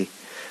בחיים שלי.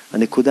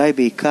 הנקודה היא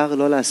בעיקר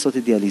לא לעשות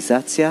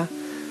אידיאליזציה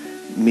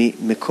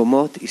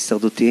ממקומות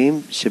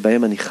הישרדותיים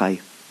שבהם אני חי.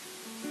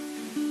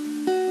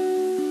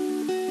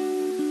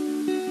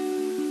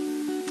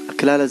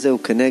 הכלל הזה הוא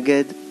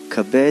כנגד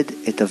כבד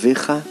את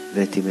אביך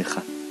ואת אמך.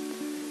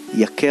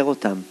 יקר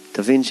אותם.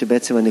 תבין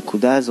שבעצם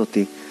הנקודה הזאת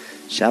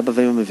שאבא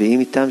ואמא מביאים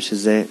איתם,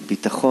 שזה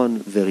ביטחון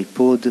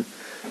וריפוד,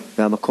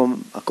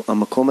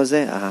 והמקום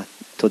הזה,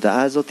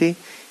 התודעה הזאת, היא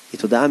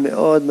תודעה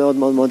מאוד מאוד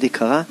מאוד מאוד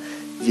יקרה,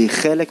 והיא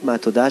חלק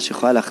מהתודעה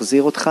שיכולה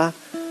להחזיר אותך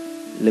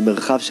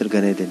למרחב של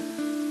גן עדן.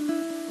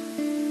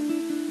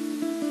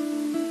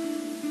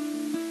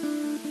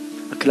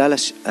 הכלל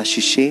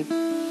השישי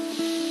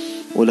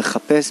הוא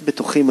לחפש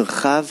בתוכי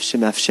מרחב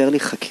שמאפשר לי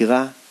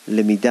חקירה,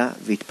 למידה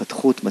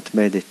והתפתחות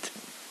מתמדת.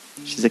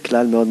 שזה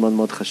כלל מאוד מאוד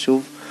מאוד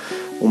חשוב.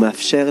 הוא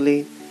מאפשר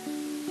לי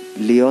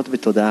להיות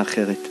בתודעה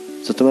אחרת.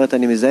 זאת אומרת,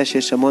 אני מזהה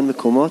שיש המון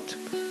מקומות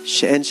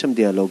שאין שם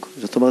דיאלוג.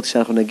 זאת אומרת,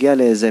 כשאנחנו נגיע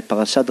לאיזה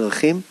פרשת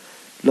דרכים,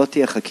 לא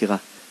תהיה חקירה,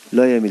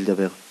 לא יהיה מי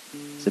לדבר.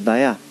 זה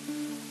בעיה.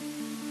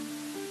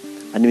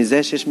 אני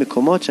מזהה שיש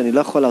מקומות שאני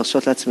לא יכול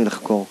להרשות לעצמי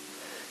לחקור.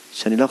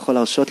 שאני לא יכול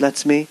להרשות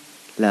לעצמי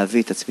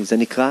להביא את עצמי. זה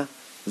נקרא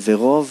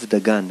ורוב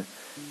דגן.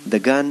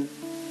 דגן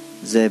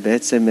זה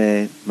בעצם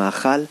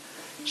מאכל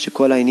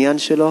שכל העניין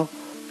שלו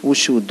הוא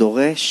שהוא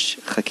דורש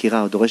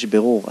חקירה, הוא דורש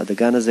ברור.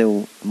 הדגן הזה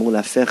הוא אמור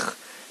להפך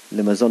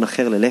למזון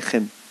אחר,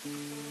 ללחם.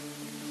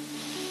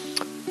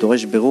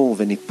 דורש ברור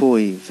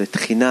וניפוי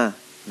ותחינה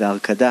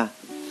והרכדה.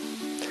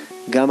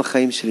 גם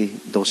החיים שלי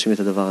דורשים את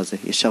הדבר הזה.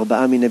 יש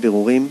 4 מיני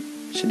ברורים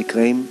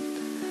שנקראים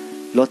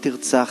לא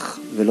תרצח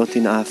ולא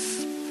תנאף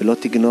ולא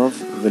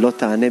תגנוב ולא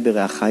תענה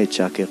ברעך את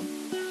שקר.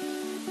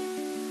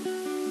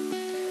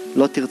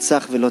 לא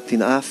תרצח ולא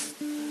תנאף,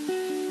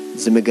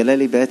 זה מגלה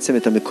לי בעצם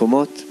את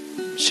המקומות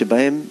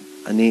שבהם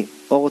אני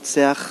או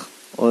רוצח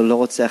או לא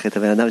רוצח את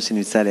הבן אדם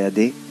שנמצא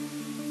לידי.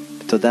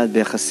 בתודעת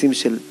ביחסים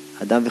של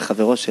אדם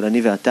וחברו, של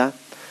אני ואתה,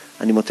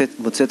 אני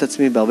מוצא את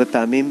עצמי בהרבה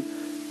פעמים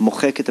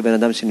מוחק את הבן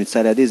אדם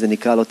שנמצא לידי, זה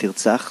נקרא לא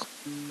תרצח.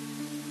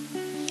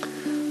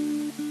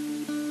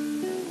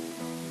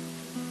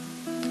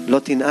 לא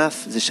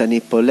תנאף זה שאני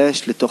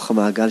פולש לתוך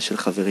המעגל של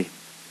חברי.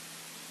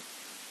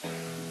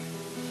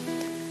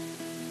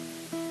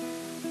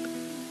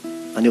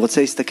 אני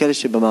רוצה להסתכל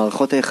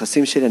שבמערכות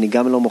היחסים שלי אני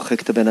גם לא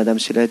מוחק את הבן אדם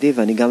שלידי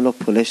ואני גם לא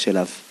פולש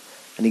אליו.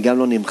 אני גם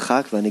לא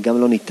נמחק ואני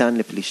גם לא ניתן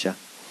לפלישה.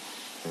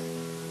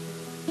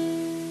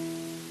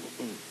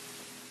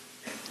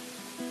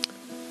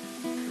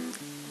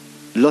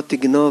 לא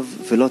תגנוב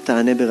ולא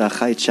תענה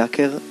ברעך את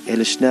שקר,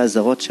 אלה 2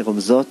 אזהרות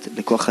שרומזות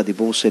לכוח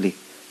הדיבור שלי.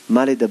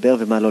 מה לדבר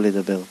ומה לא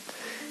לדבר.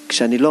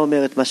 כשאני לא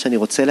אומר את מה שאני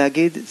רוצה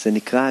להגיד, זה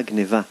נקרא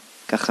גניבה.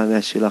 ככה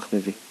מהשילוח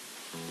מביא.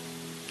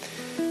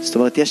 זאת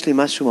אומרת, יש לי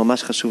משהו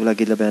ממש חשוב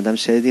להגיד לבן אדם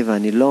שלידי,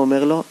 ואני לא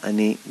אומר לו,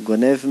 אני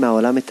גונב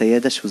מהעולם את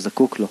הידע שהוא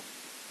זקוק לו.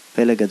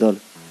 פלא גדול.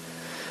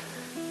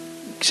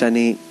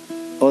 כשאני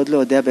עוד לא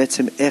יודע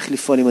בעצם איך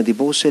לפעול עם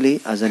הדיבור שלי,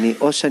 אז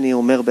או שאני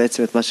אומר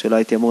בעצם את מה שלא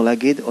הייתי אמור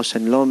להגיד, או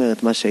שאני לא אומר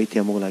את מה שהייתי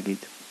אמור להגיד.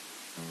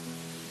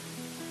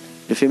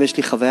 לפעמים יש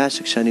לי חוויה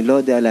שכשאני לא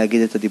יודע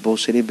להגיד את הדיבור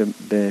שלי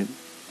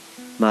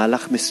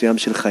במהלך מסוים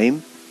של חיים,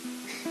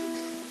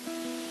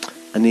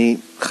 אני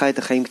חי את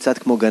החיים קצת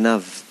כמו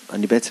גנב,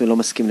 אני בעצם לא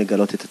מסכים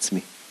לגלות את עצמי.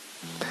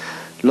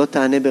 לא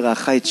תענה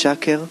ברעך את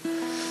שקר,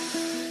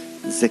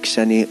 זה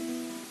כשאני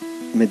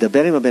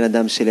מדבר עם הבן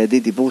אדם שלידי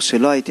דיבור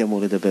שלא הייתי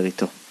אמור לדבר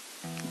איתו.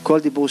 כל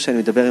דיבור שאני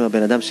מדבר עם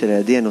הבן אדם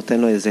שלידי, אני נותן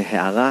לו איזה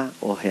הערה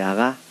או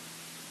הערה,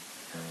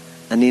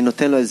 אני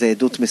נותן לו איזה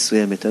עדות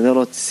מסוימת, אני אומר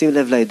לו, שים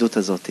לב לעדות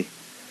הזאת.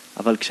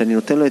 אבל כשאני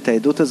נותן לו את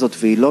העדות הזאת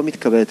והיא לא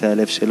מתקבלת על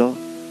הלב שלו,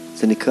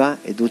 זה נקרא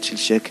עדות של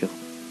שקר.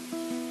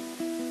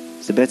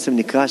 זה בעצם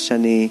נקרא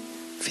שאני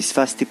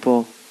פספסתי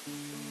פה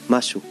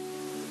משהו.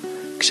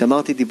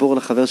 כשאמרתי דיבור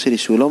לחבר שלי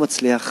שהוא לא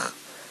מצליח,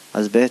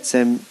 אז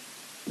בעצם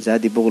זה היה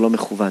דיבור לא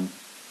מכוון.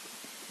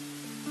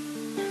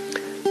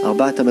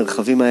 4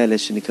 המרחבים האלה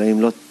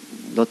שנקראים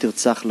לא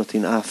תרצח, לא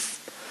תנאף,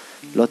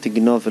 לא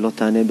תגנוב ולא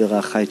תענה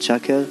ברעך את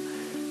שקר,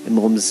 הם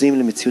רומזים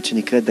למציאות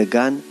שנקראת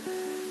דגן.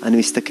 אני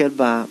מסתכל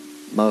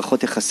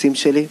במערכות יחסים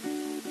שלי,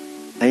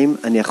 האם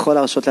אני יכול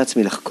להרשות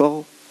לעצמי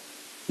לחקור,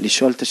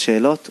 לשאול את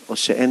השאלות, או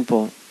שאין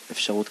פה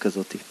אפשרות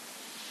כזאת.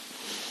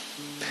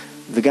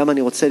 וגם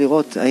אני רוצה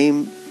לראות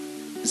האם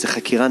זה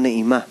חקירה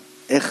נעימה,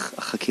 איך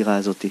החקירה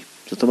הזאת.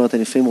 זאת אומרת,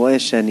 אני לפעמים רואה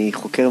שאני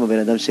חוקר עם הבן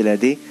אדם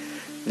שלידי,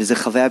 וזה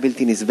חוויה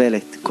בלתי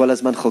נסבלת. כל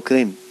הזמן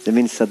חוקרים, זה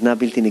מין סדנה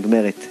בלתי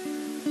נגמרת.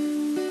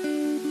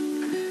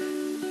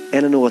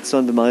 אין לנו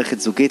רצון במערכת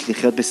זוגית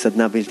לחיות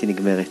בסדנה בלתי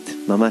נגמרת,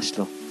 ממש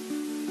לא.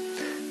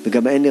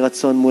 וגם אין לי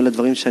רצון מול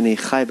הדברים שאני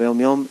חי ביום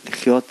יום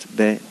לחיות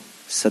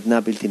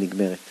בסדנה בלתי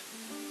נגמרת.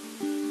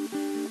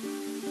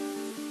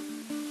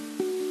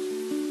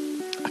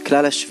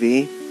 הכלל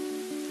השביעי,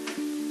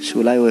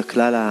 שאולי הוא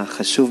הכלל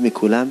החשוב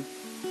מכולם,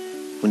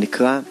 הוא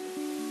נקרא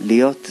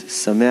להיות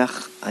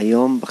שמח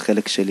היום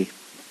בחלק שלי.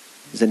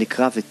 זה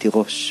נקרא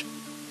ותירוש.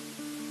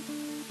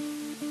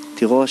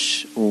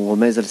 תירוש הוא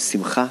רומז על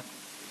שמחה.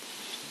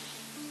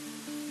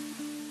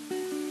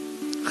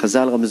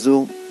 חז"ל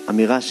רמזו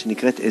אמירה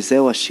שנקראת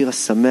איזהו השיר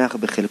השמח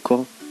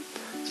בחלקו.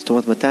 זאת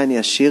אומרת, מתי אני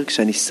אשיר?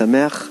 כשאני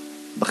שמח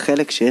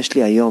בחלק שיש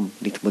לי היום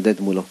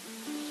להתמודד מולו.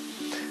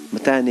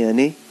 מתי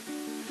אני?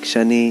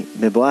 כשאני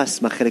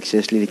מבואס מהחלק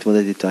שיש לי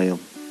להתמודד איתו היום.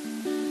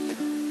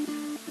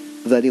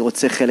 ואני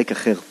רוצה חלק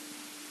אחר.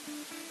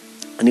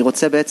 אני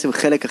רוצה בעצם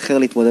חלק אחר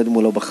להתמודד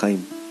מולו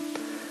בחיים.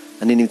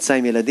 אני נמצא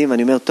עם ילדים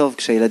ואני אומר, טוב,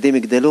 כשהילדים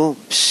יגדלו,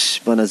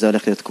 בוא'נה, זה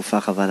הולך להיות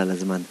תקופה חבל על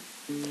הזמן.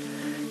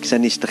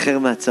 כשאני אשתחרר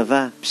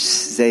מהצבא,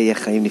 זה יהיה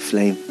חיים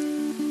נפלאים.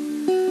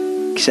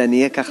 כשאני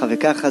אהיה ככה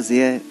וככה, זה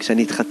יהיה,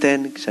 כשאני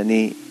אתחתן,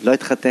 כשאני לא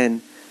אתחתן,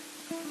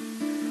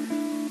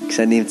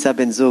 כשאני אמצא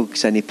בן זוג,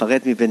 כשאני אפרד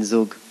מבן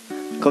זוג,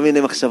 כל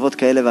מיני מחשבות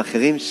כאלה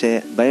ואחרים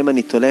שבהם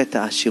אני תולה את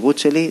העשירות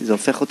שלי, זה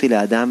הופך אותי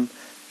לאדם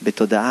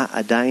בתודעה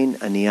עדיין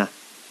ענייה.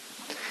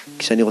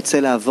 כשאני רוצה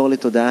לעבור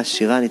לתודעה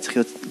עשירה, אני צריך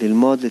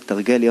ללמוד,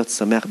 לתרגל, להיות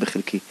שמח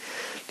בחלקי.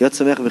 להיות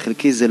שמח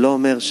בחלקי זה לא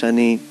אומר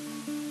שאני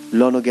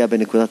לא נוגע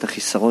בנקודת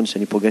החיסרון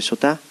שאני פוגש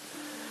אותה,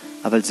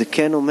 אבל זה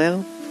כן אומר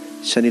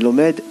שאני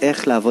לומד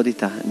איך לעבוד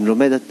איתה. אני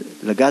לומד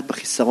לגעת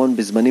בחיסרון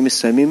בזמנים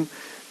מסוימים,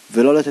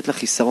 ולא לתת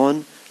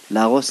לחיסרון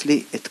להרוס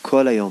לי את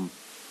כל היום.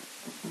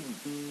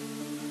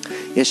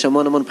 יש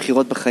המון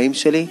בחירות בחיים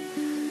שלי,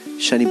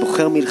 שאני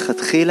בוחר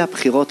מלכתחילה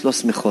בחירות לא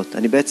שמחות.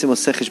 אני בעצם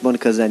עושה חשבון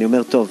כזה, אני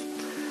אומר, טוב,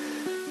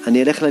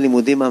 אני אלך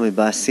ללימודים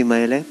המבאסים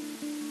האלה,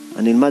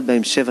 אני אלמד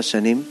בהם 7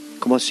 שנים,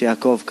 כמו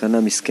שיעקב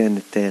קנה מסכן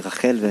את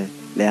רחל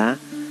ולאה,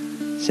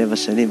 7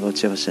 שנים ועוד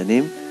 7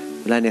 שנים,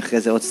 אולי אני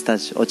אחרי זה עוד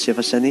סטאז' עוד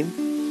 7 שנים,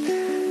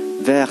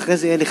 ואחרי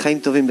זה יהיה לי חיים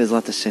טובים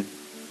בעזרת השם.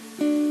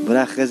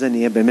 ואולי אחרי זה אני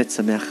אהיה באמת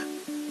שמח.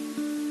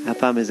 היה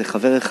פעם איזה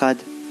חבר אחד,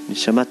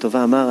 נשמה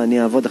טובה, אמר,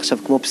 אני אעבוד עכשיו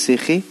כמו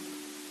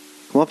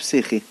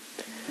פסיכי,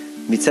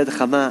 מצד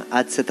חמה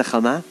עד צאת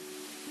החמה,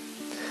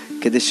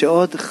 כדי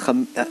שעוד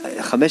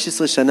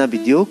 15 שנה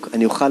בדיוק,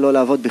 אני אוכל לא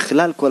לעבוד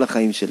בכלל כל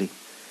החיים שלי.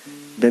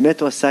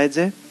 באמת הוא עשה את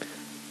זה,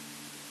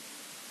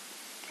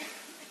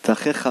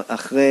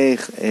 ואחרי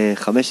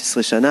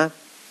 15 שנה,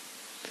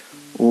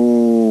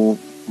 הוא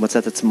מצא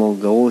את עצמו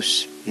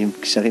גרוש, עם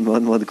קשרים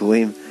מאוד מאוד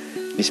גרועים,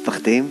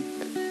 משפחתיים,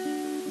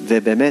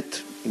 ובאמת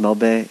עם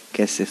הרבה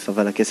כסף,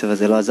 אבל הכסף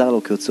הזה לא עזר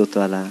לו, כי הוצאו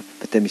אותו על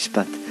בתי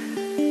משפט,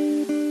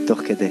 תוך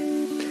כדי.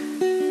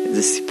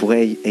 זה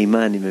סיפורי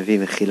אימה, אני מביא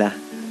מחילה,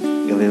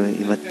 גם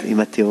עם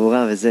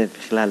התיאורה וזה,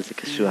 בכלל זה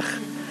קשוח.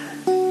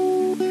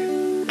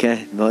 כן,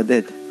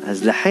 מעודד.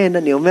 אז לכן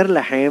אני אומר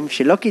לכם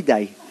שלא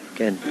כדאי,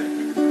 כן.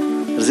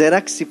 זה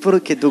רק סיפור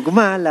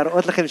כדוגמה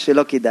להראות לכם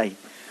שלא כדאי.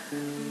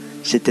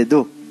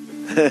 שתדעו.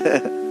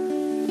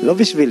 לא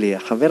בשבילי,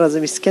 החבר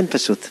הזה מסכן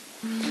פשוט.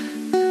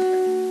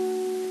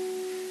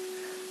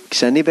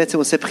 כשאני בעצם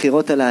עושה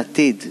בחירות על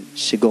העתיד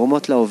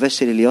שגורמות להווה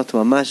שלי להיות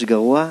ממש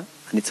גרוע,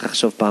 אני צריך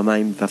לחשוב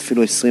פעמיים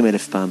ואפילו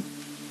 20,000 פעם.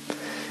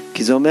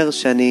 כי זה אומר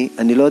שאני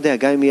לא יודע,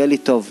 גם אם יהיה לי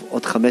טוב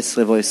עוד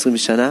 15 או 20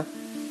 שנה,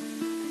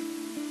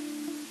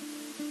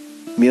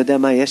 מי יודע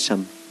מה יש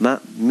שם?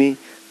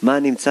 מה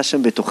נמצא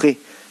שם בתוכי?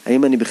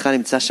 האם אני בכלל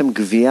נמצא שם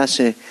גבייה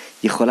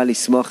שיכולה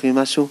לשמוח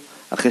ממשהו,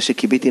 אחרי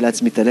שקיביתי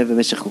לעצמי את הלב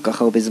במשך כל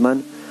כך הרבה זמן?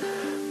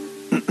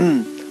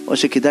 או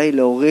שכדאי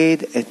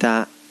להוריד את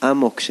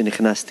העמוק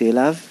שנכנסתי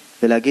אליו,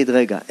 ולהגיד,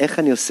 רגע, איך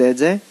אני עושה את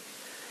זה?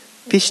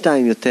 פי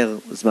 2 יותר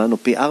זמן, או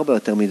פי 4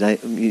 יותר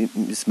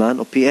זמן,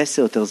 או פי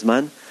 10 יותר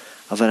זמן,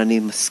 אבל אני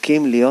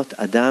מסכים להיות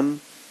אדם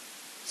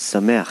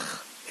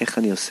שמח. איך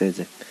אני עושה את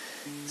זה?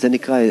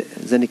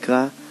 זה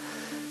נקרא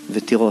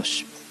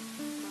ותירוש.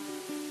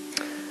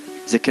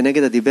 זה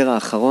כנגד הדיבר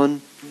האחרון,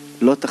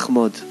 לא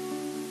תחמוד.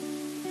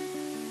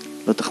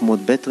 לא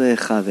תחמוד בית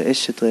רעך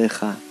ואשת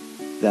רעך,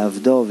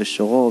 ועבדו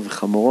ושורו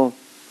וחמורו,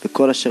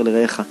 וכל אשר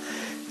לרעך.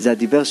 זה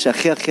הדיבר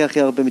שהכי הכי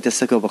הכי הרבה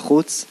מתעסק בו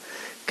בחוץ,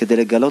 כדי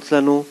לגלות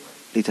לנו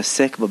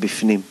להתעסק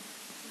בבפנים.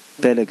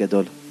 פלא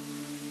גדול.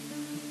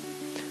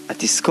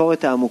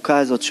 התזכורת העמוקה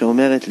הזאת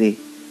שאומרת לי,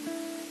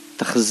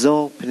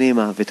 תחזור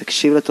פנימה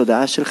ותקשיב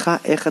לתודעה שלך,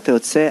 איך אתה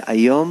יוצא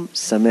היום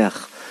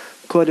שמח.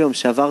 כל יום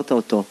שעברת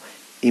אותו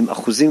עם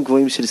אחוזים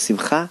גבוהים של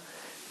שמחה,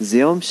 זה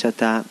יום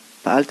שאתה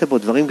פעלת בו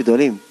דברים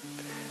גדולים.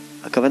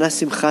 הכוונה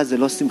שמחה זה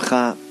לא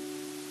שמחה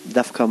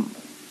דווקא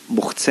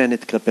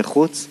מוחצנת כלפי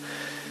חוץ,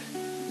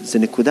 זה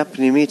נקודה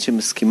פנימית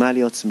שמסכימה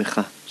להיות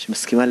שמחה,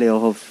 שמסכימה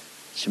לאהוב,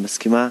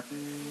 שמסכימה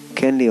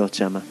כן להיות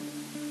שמה.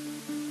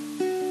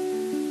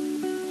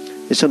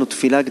 יש לנו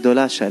תפילה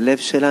גדולה שהלב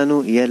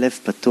שלנו יהיה לב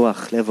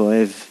פתוח, לב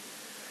אוהב,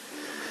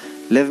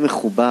 לב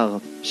מחובר,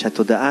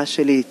 שהתודעה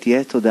שלי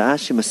תהיה תודעה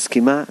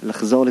שמסכימה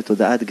לחזור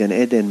לתודעת גן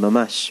עדן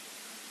ממש.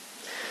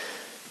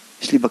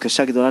 יש לי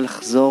בקשה גדולה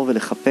לחזור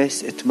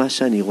ולחפש את מה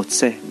שאני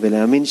רוצה,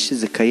 ולהאמין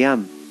שזה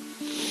קיים.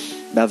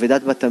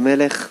 בעבודת בת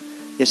המלך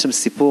יש שם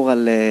סיפור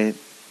על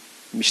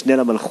משנה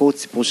למלכות,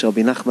 סיפור של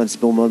רבי נחמן,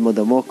 סיפור מאוד מאוד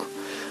עמוק.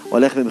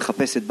 הולך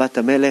ומחפש את בת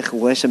המלך, הוא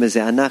רואה שם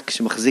איזה ענק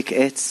שמחזיק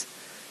עץ,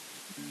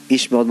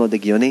 איש מאוד מאוד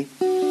הגיוני,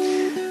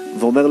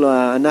 ואומר לו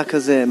הענק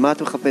הזה, מה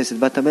אתה מחפש את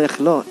בת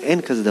המלך? לא,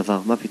 אין כזה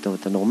דבר, מה פתאום,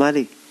 אתה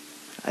נורמלי?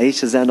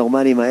 האיש הזה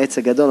הנורמלי עם העץ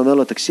הגדול אומר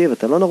לו, תקשיב,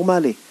 אתה לא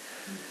נורמלי.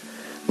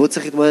 והוא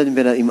צריך להתמודד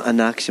עם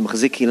ענק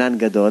שמחזיק אילן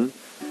גדול,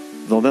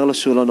 ואומר לו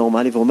שהוא לא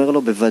נורמלי, ואומר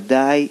לו,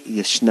 בוודאי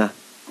ישנה.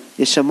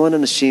 יש המון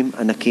אנשים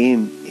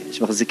ענקיים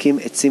שמחזיקים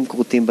עצים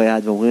קרוטים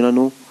ביד, ואומרים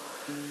לנו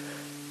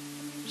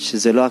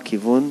שזה לא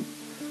הכיוון.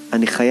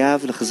 אני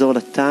חייב לחזור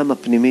לטעם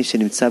הפנימי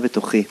שנמצא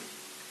בתוכי,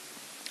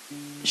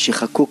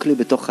 שחקוק לי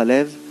בתוך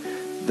הלב,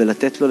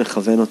 ולתת לו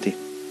לכוון אותי.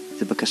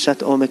 זה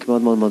בקשת עומק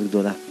מאוד מאוד מאוד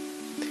גדולה.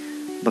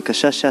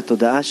 בקשה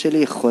שהתודעה שלי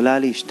יכולה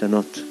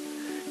להשתנות,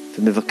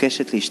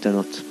 ומבקשת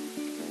להשתנות.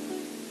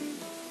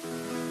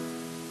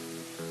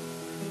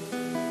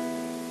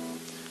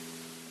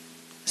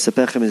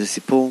 אספר לכם איזה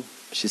סיפור,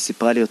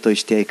 שסיפרה לי אותו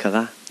אשתי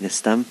היקרה,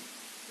 נסתם.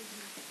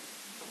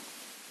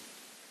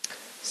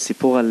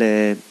 סיפור על...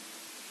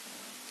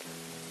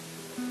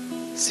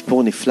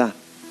 סיפור נפלא,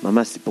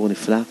 ממש סיפור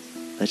נפלא.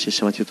 עד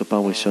ששמעתי אותו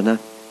פעם ראשונה.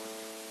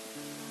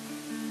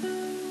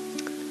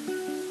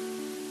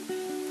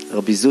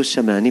 רבי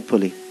זושה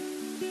מהניפולי,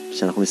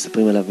 שאנחנו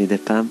מספרים עליו מדי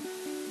פעם,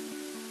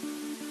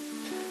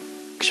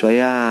 כשהוא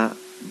היה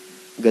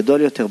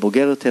גדול יותר,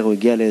 בוגר יותר, הוא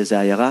הגיע לאיזו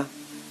עיירה.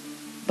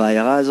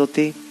 בעיירה הזאת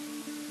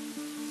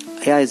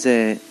היה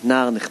איזה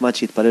נער נחמד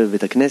שהתפלל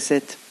בבית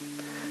הכנסת,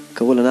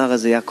 קראו לנער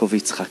הזה יעקב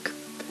יצחק.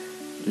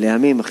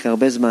 לימים, אחרי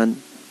הרבה זמן,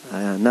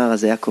 הנער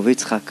הזה יעקב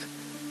יצחק,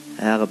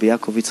 היה רבי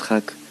יעקב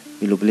יצחק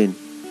מלובלין,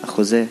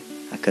 החוזה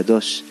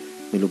הקדוש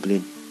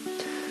מלובלין.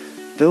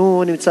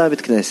 והוא נמצא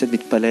בבית כנסת,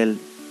 מתפלל,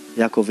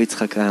 יעקב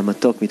יצחק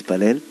המתוק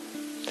מתפלל,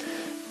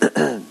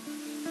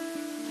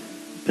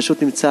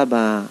 פשוט נמצא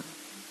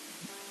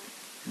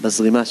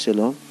בזרימה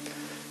שלו,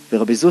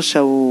 ורבי זושה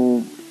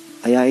הוא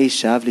היה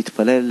איש שאהב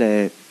להתפלל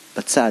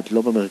בצד,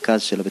 לא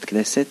במרכז של הבית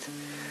כנסת.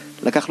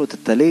 לקח לו את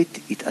הטלית,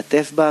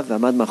 התעטף בה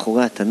ועמד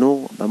מאחורי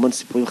התנור. בהמון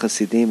סיפורים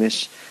חסידיים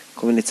יש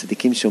כל מיני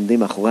צדיקים שעומדים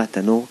מאחורי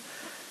התנור.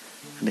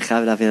 אני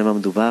חייב להבין על מה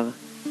מדובר.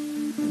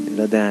 אני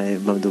לא יודע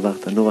מה מדובר,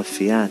 תנור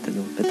אפייה,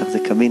 תנור, בטח זה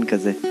קמין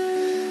כזה,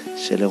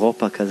 של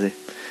אירופה כזה.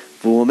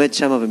 והוא עומד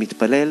שם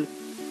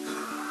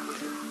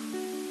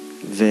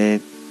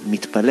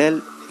ומתפלל,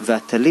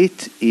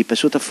 והטלית היא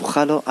פשוט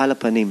הפוכה לו על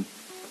הפנים.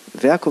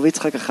 ויעקב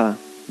יצחק ככה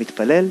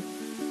מתפלל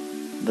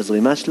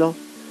בזרימה שלו,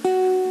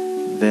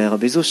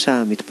 ורבי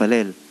זושה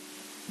מתפלל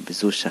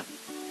בזושה.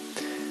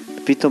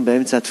 פתאום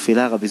באמצע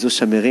התפילה רבי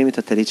זושה מרים את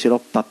הטלית שלו,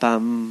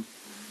 פפם,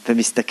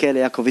 ומסתכל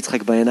ליעקב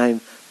יצחק בעיניים,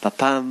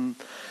 פפם,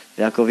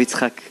 ויעקב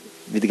יצחק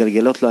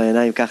מתגלגלות לו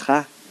העיניים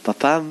ככה,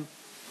 פפם.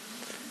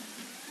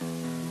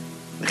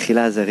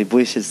 מחילה, זה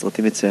ריבוי של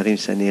סרטים מצוירים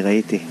שאני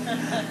ראיתי.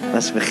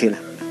 ממש מחילה.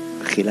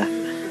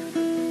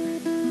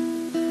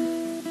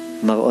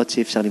 מראות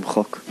שאי אפשר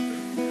למחוק.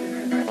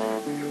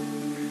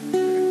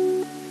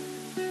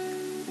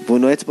 והוא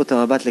נועץ בו את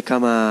המבט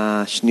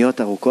לכמה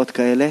שניות ארוכות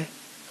כאלה,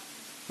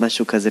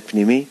 משהו כזה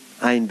פנימי,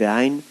 עין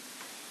בעין,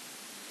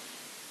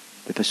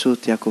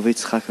 ופשוט יעקב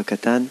יצחק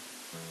הקטן,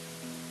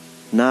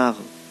 נער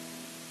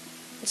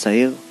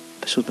צעיר,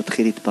 פשוט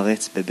מתחיל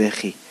להתפרץ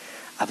בבכי.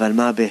 אבל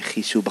מה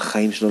הבכי? שהוא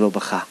בחיים שלו לא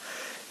בכה,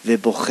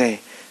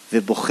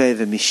 ובוכה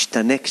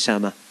ומשתנק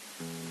שם.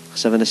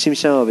 עכשיו אנשים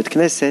שם בבית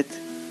כנסת,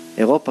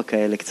 אירופה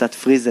כאלה, קצת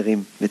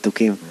פריזרים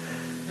מתוקים,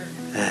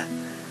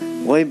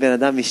 רואים בן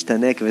אדם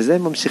משתנק, וזה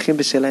ממשיכים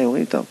בשאלה,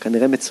 אומרים, טוב,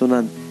 כנראה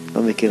מצונן,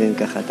 לא מכירים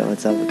ככה את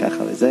המצב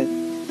וככה וזה.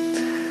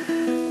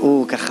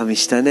 הוא ככה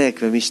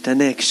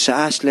משתנק,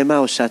 שעה שלמה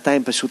או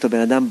שעתיים פשוט הבן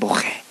אדם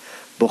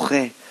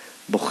בוכה,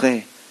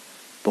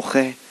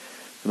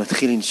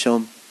 ומתחיל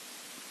לנשום.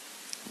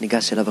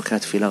 ניגש אליו אחרי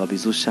התפילה רבי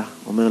זושה,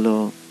 אומר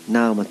לו,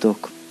 נער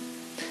מתוק,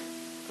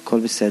 הכל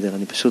בסדר,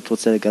 אני פשוט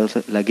רוצה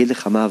להגיד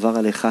לך מה עבר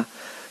עליך,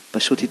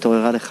 פשוט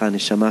התעוררה לך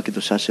הנשמה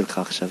הקדושה שלך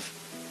עכשיו.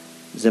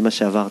 זה מה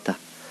שעברת.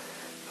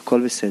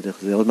 הכל בסדר,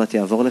 זה עוד מעט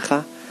יעבור לך,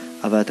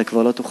 אבל אתה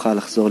כבר לא תוכל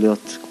לחזור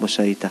להיות כמו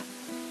שהיית.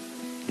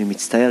 אני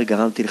מצטער,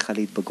 גרמתי לך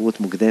להתבגרות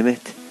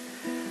מוקדמת,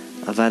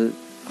 אבל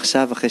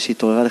עכשיו, אחרי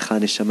שהתעוררה לך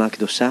הנשמה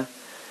הקדושה,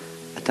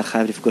 אתה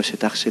חייב לפגוש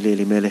את אח שלי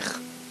אלימלך,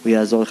 הוא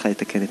יעזור לך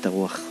לתקן את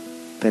הרוח.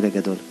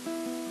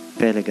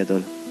 פלא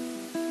גדול.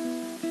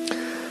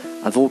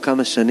 עברו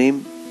כמה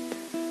שנים,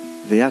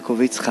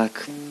 ויעקב יצחק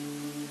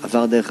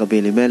עבר דרך רבי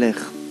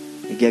אלימלך,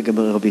 הגיע גם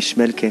רבי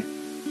שמלכה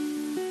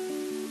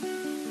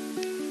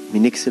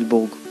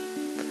מניקסלבורג,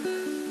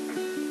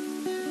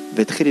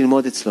 והתחיל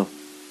ללמוד אצלו.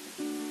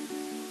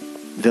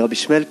 ורבי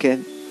שמלכה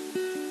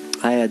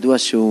היה ידוע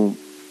שהוא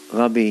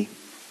רבי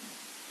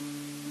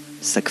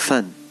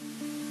סגפן,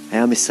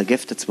 היה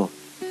מסגף את עצמו.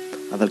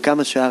 אבל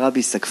כמה שהוא היה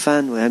רבי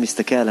סגפן, הוא היה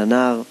מסתכל על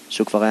הנער,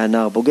 שהוא כבר היה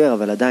נער בוגר,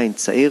 אבל עדיין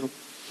צעיר.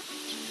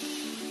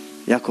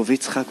 יעקב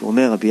יצחק, הוא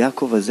אומר, רבי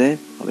יעקב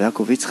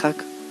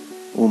יצחק,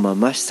 הוא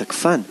ממש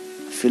סגפן,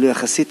 אפילו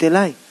יחסית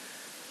אליי.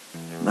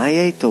 מה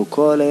יהיה איתו? הוא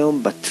כל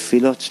היום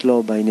בתפילות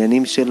שלו,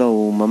 בעניינים שלו,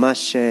 הוא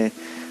ממש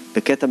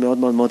בקטע מאוד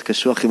מאוד מאוד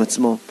קשוח עם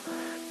עצמו.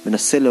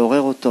 מנסה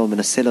לעורר אותו,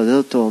 מנסה לעודד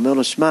אותו, אומר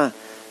לו, שמע,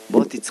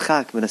 בוא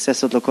תצחק, מנסה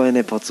לעשות לו כל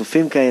מיני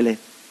פרצופים כאלה.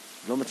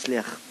 לא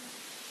מצליח.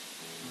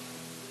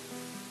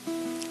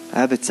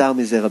 היה בצער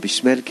מזה, רבי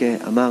שמלכה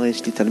אמר,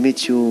 יש לי תלמיד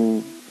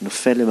שהוא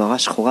נופל למראה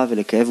שחורה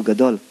ולכאב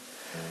גדול.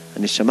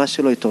 הנשמה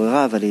שלו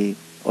התעוררה, אבל היא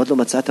עוד לא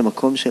מצאה את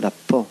המקום שלה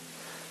פה,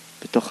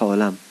 בתוך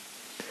העולם.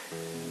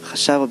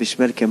 חשב רבי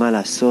שמלכה מה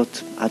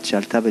לעשות, עד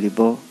שעלתה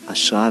בליבו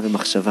השראה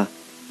ומחשבה.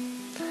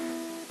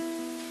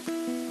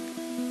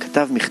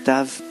 כתב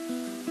מכתב,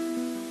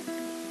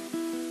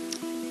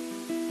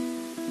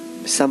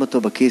 ושם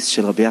אותו בכיס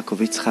של רבי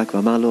יעקב יצחק,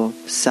 ואמר לו,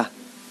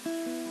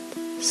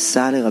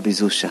 סע לרבי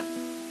זושה.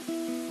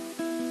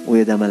 הוא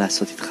ידע מה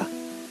לעשות איתך.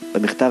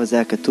 במכתב הזה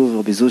היה כתוב,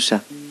 רבי זושה,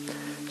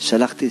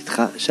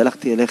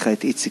 שלחתי אליך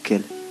את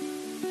איציקל.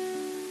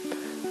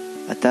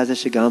 אתה זה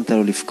שגרמת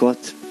לו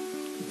לבכות,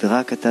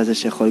 ורק אתה זה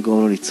שיכול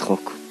לגרום לו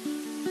לצחוק.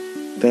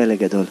 פלא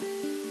גדול.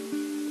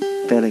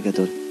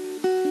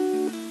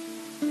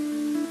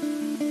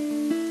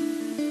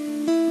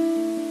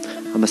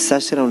 המסע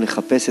שלנו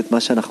לחפש את מה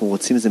שאנחנו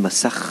רוצים זה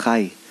מסע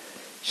חי,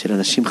 של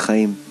אנשים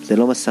חיים. זה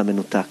לא מסע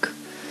מנותק.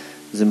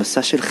 זה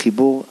מסע של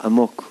חיבור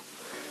עמוק,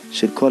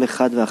 של כל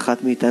אחד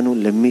ואחת מאיתנו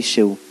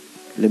למישהו,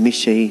 למי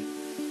שהיא.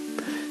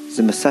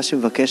 זה מסע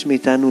שמבקש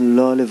מאיתנו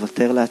לא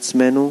לוותר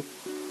לעצמנו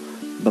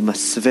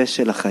במסווה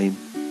של החיים.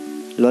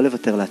 לא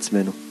לוותר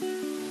לעצמנו.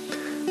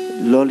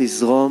 לא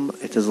לזרום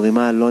את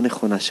הזרימה הלא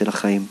נכונה של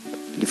החיים.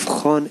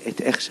 לבחון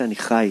את איך שאני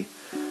חי.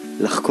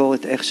 לחקור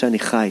את איך שאני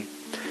חי.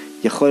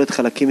 יכול להיות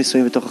חלקים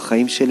מסוימים בתוך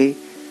החיים שלי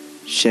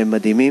שהם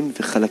מדהימים,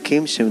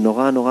 וחלקים שהם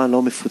נורא נורא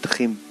לא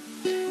מפותחים.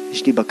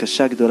 יש לי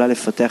בקשה גדולה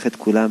לפתח את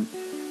כולם.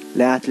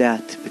 לאט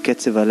לאט,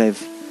 בקצב הלב.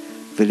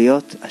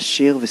 ולהיות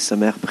עשיר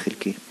ושמח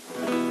בחלקי.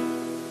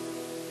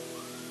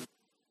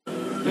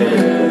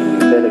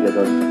 פלא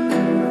גדול.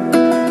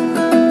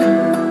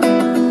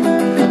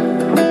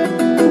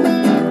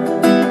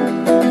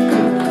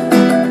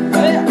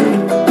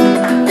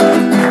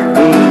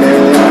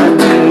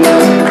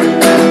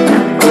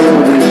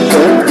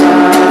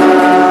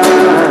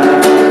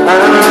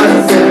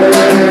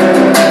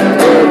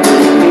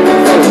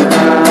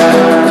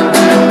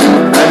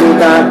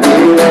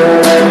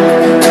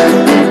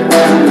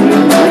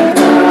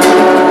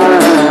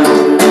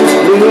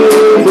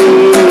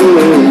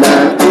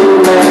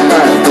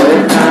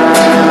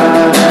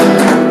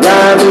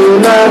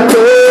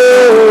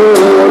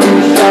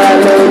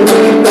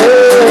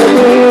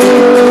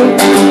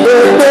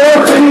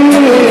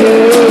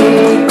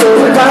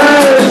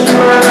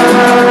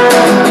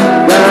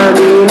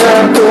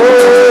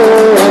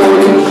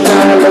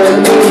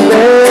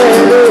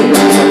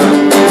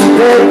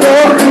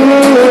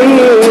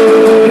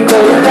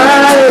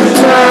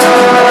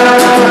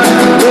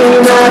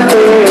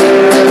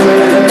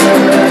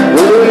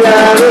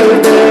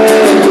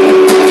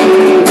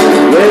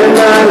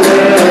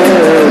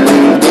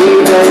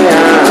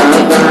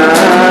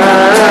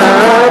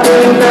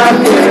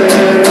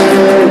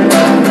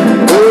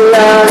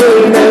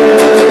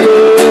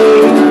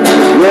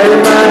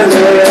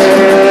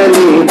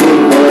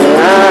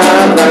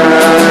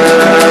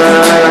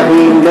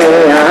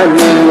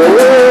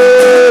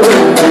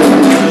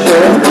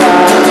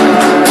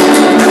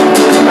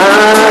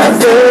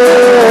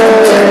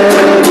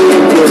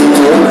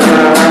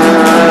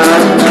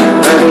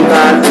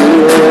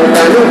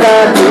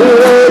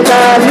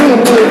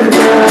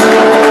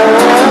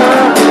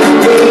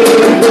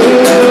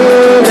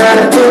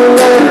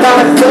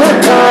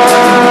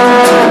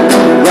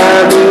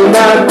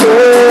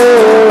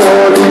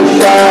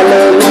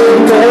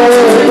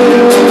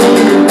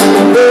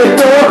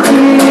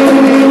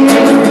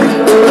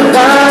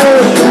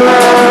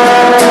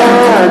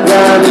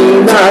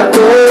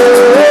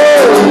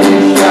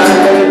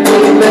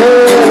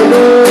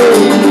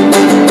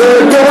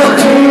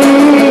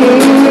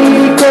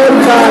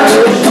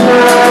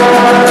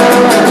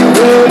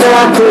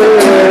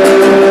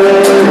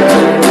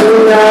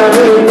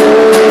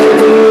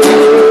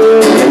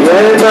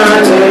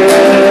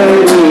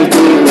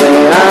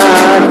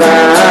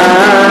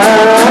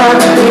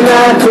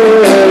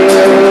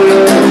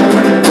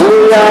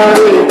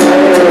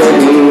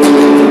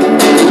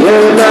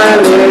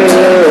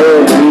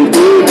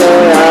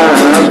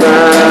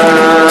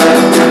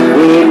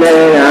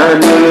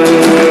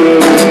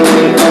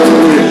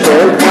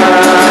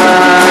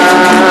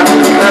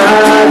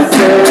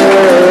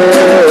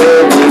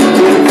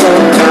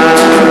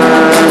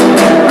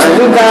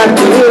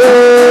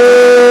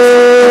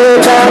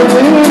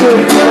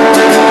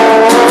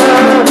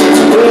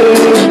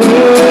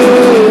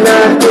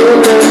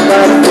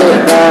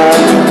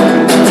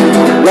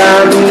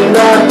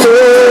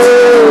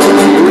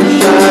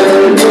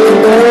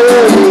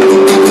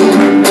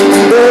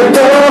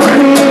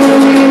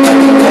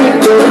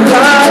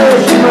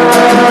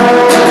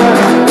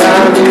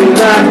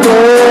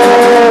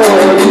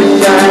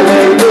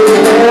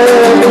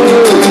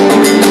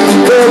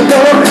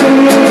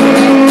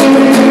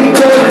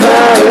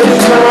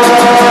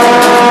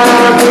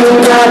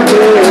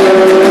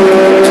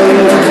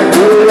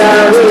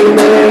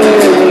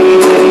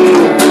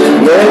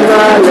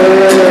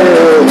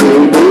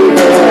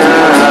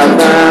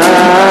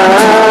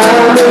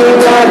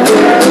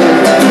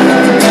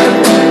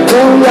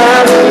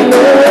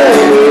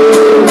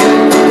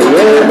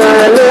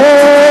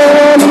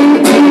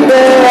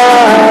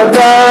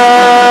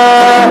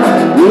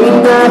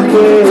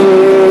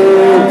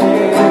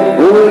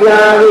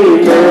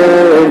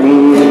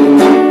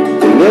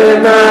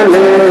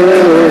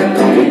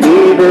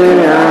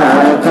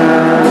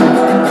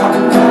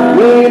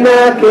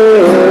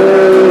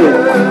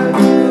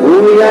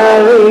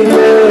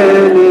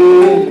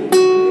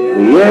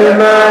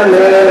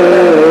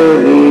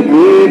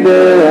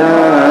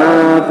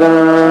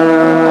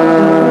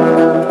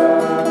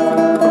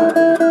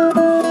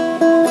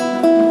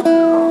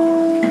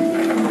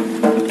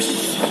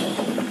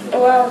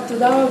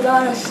 תודה רבה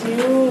על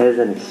השיעור.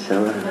 איזה נשמה.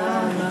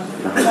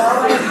 תודה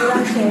רבה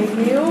לכולם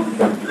שהגיעו.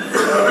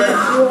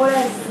 השיעור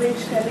עולה 20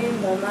 שקלים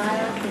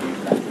ומעלה,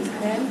 כדי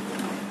לכם.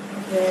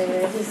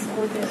 ואיזה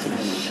זכות יש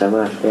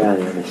לנו. נשמה,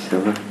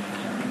 נשמה.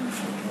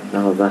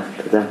 תודה רבה,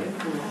 תודה.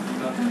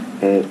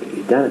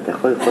 עידן, אתה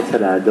יכול ללחוץ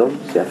על האדום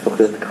שיהפוך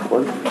להיות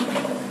כחול?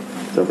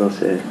 זה אומר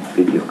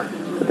שבדיוק.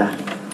 תודה.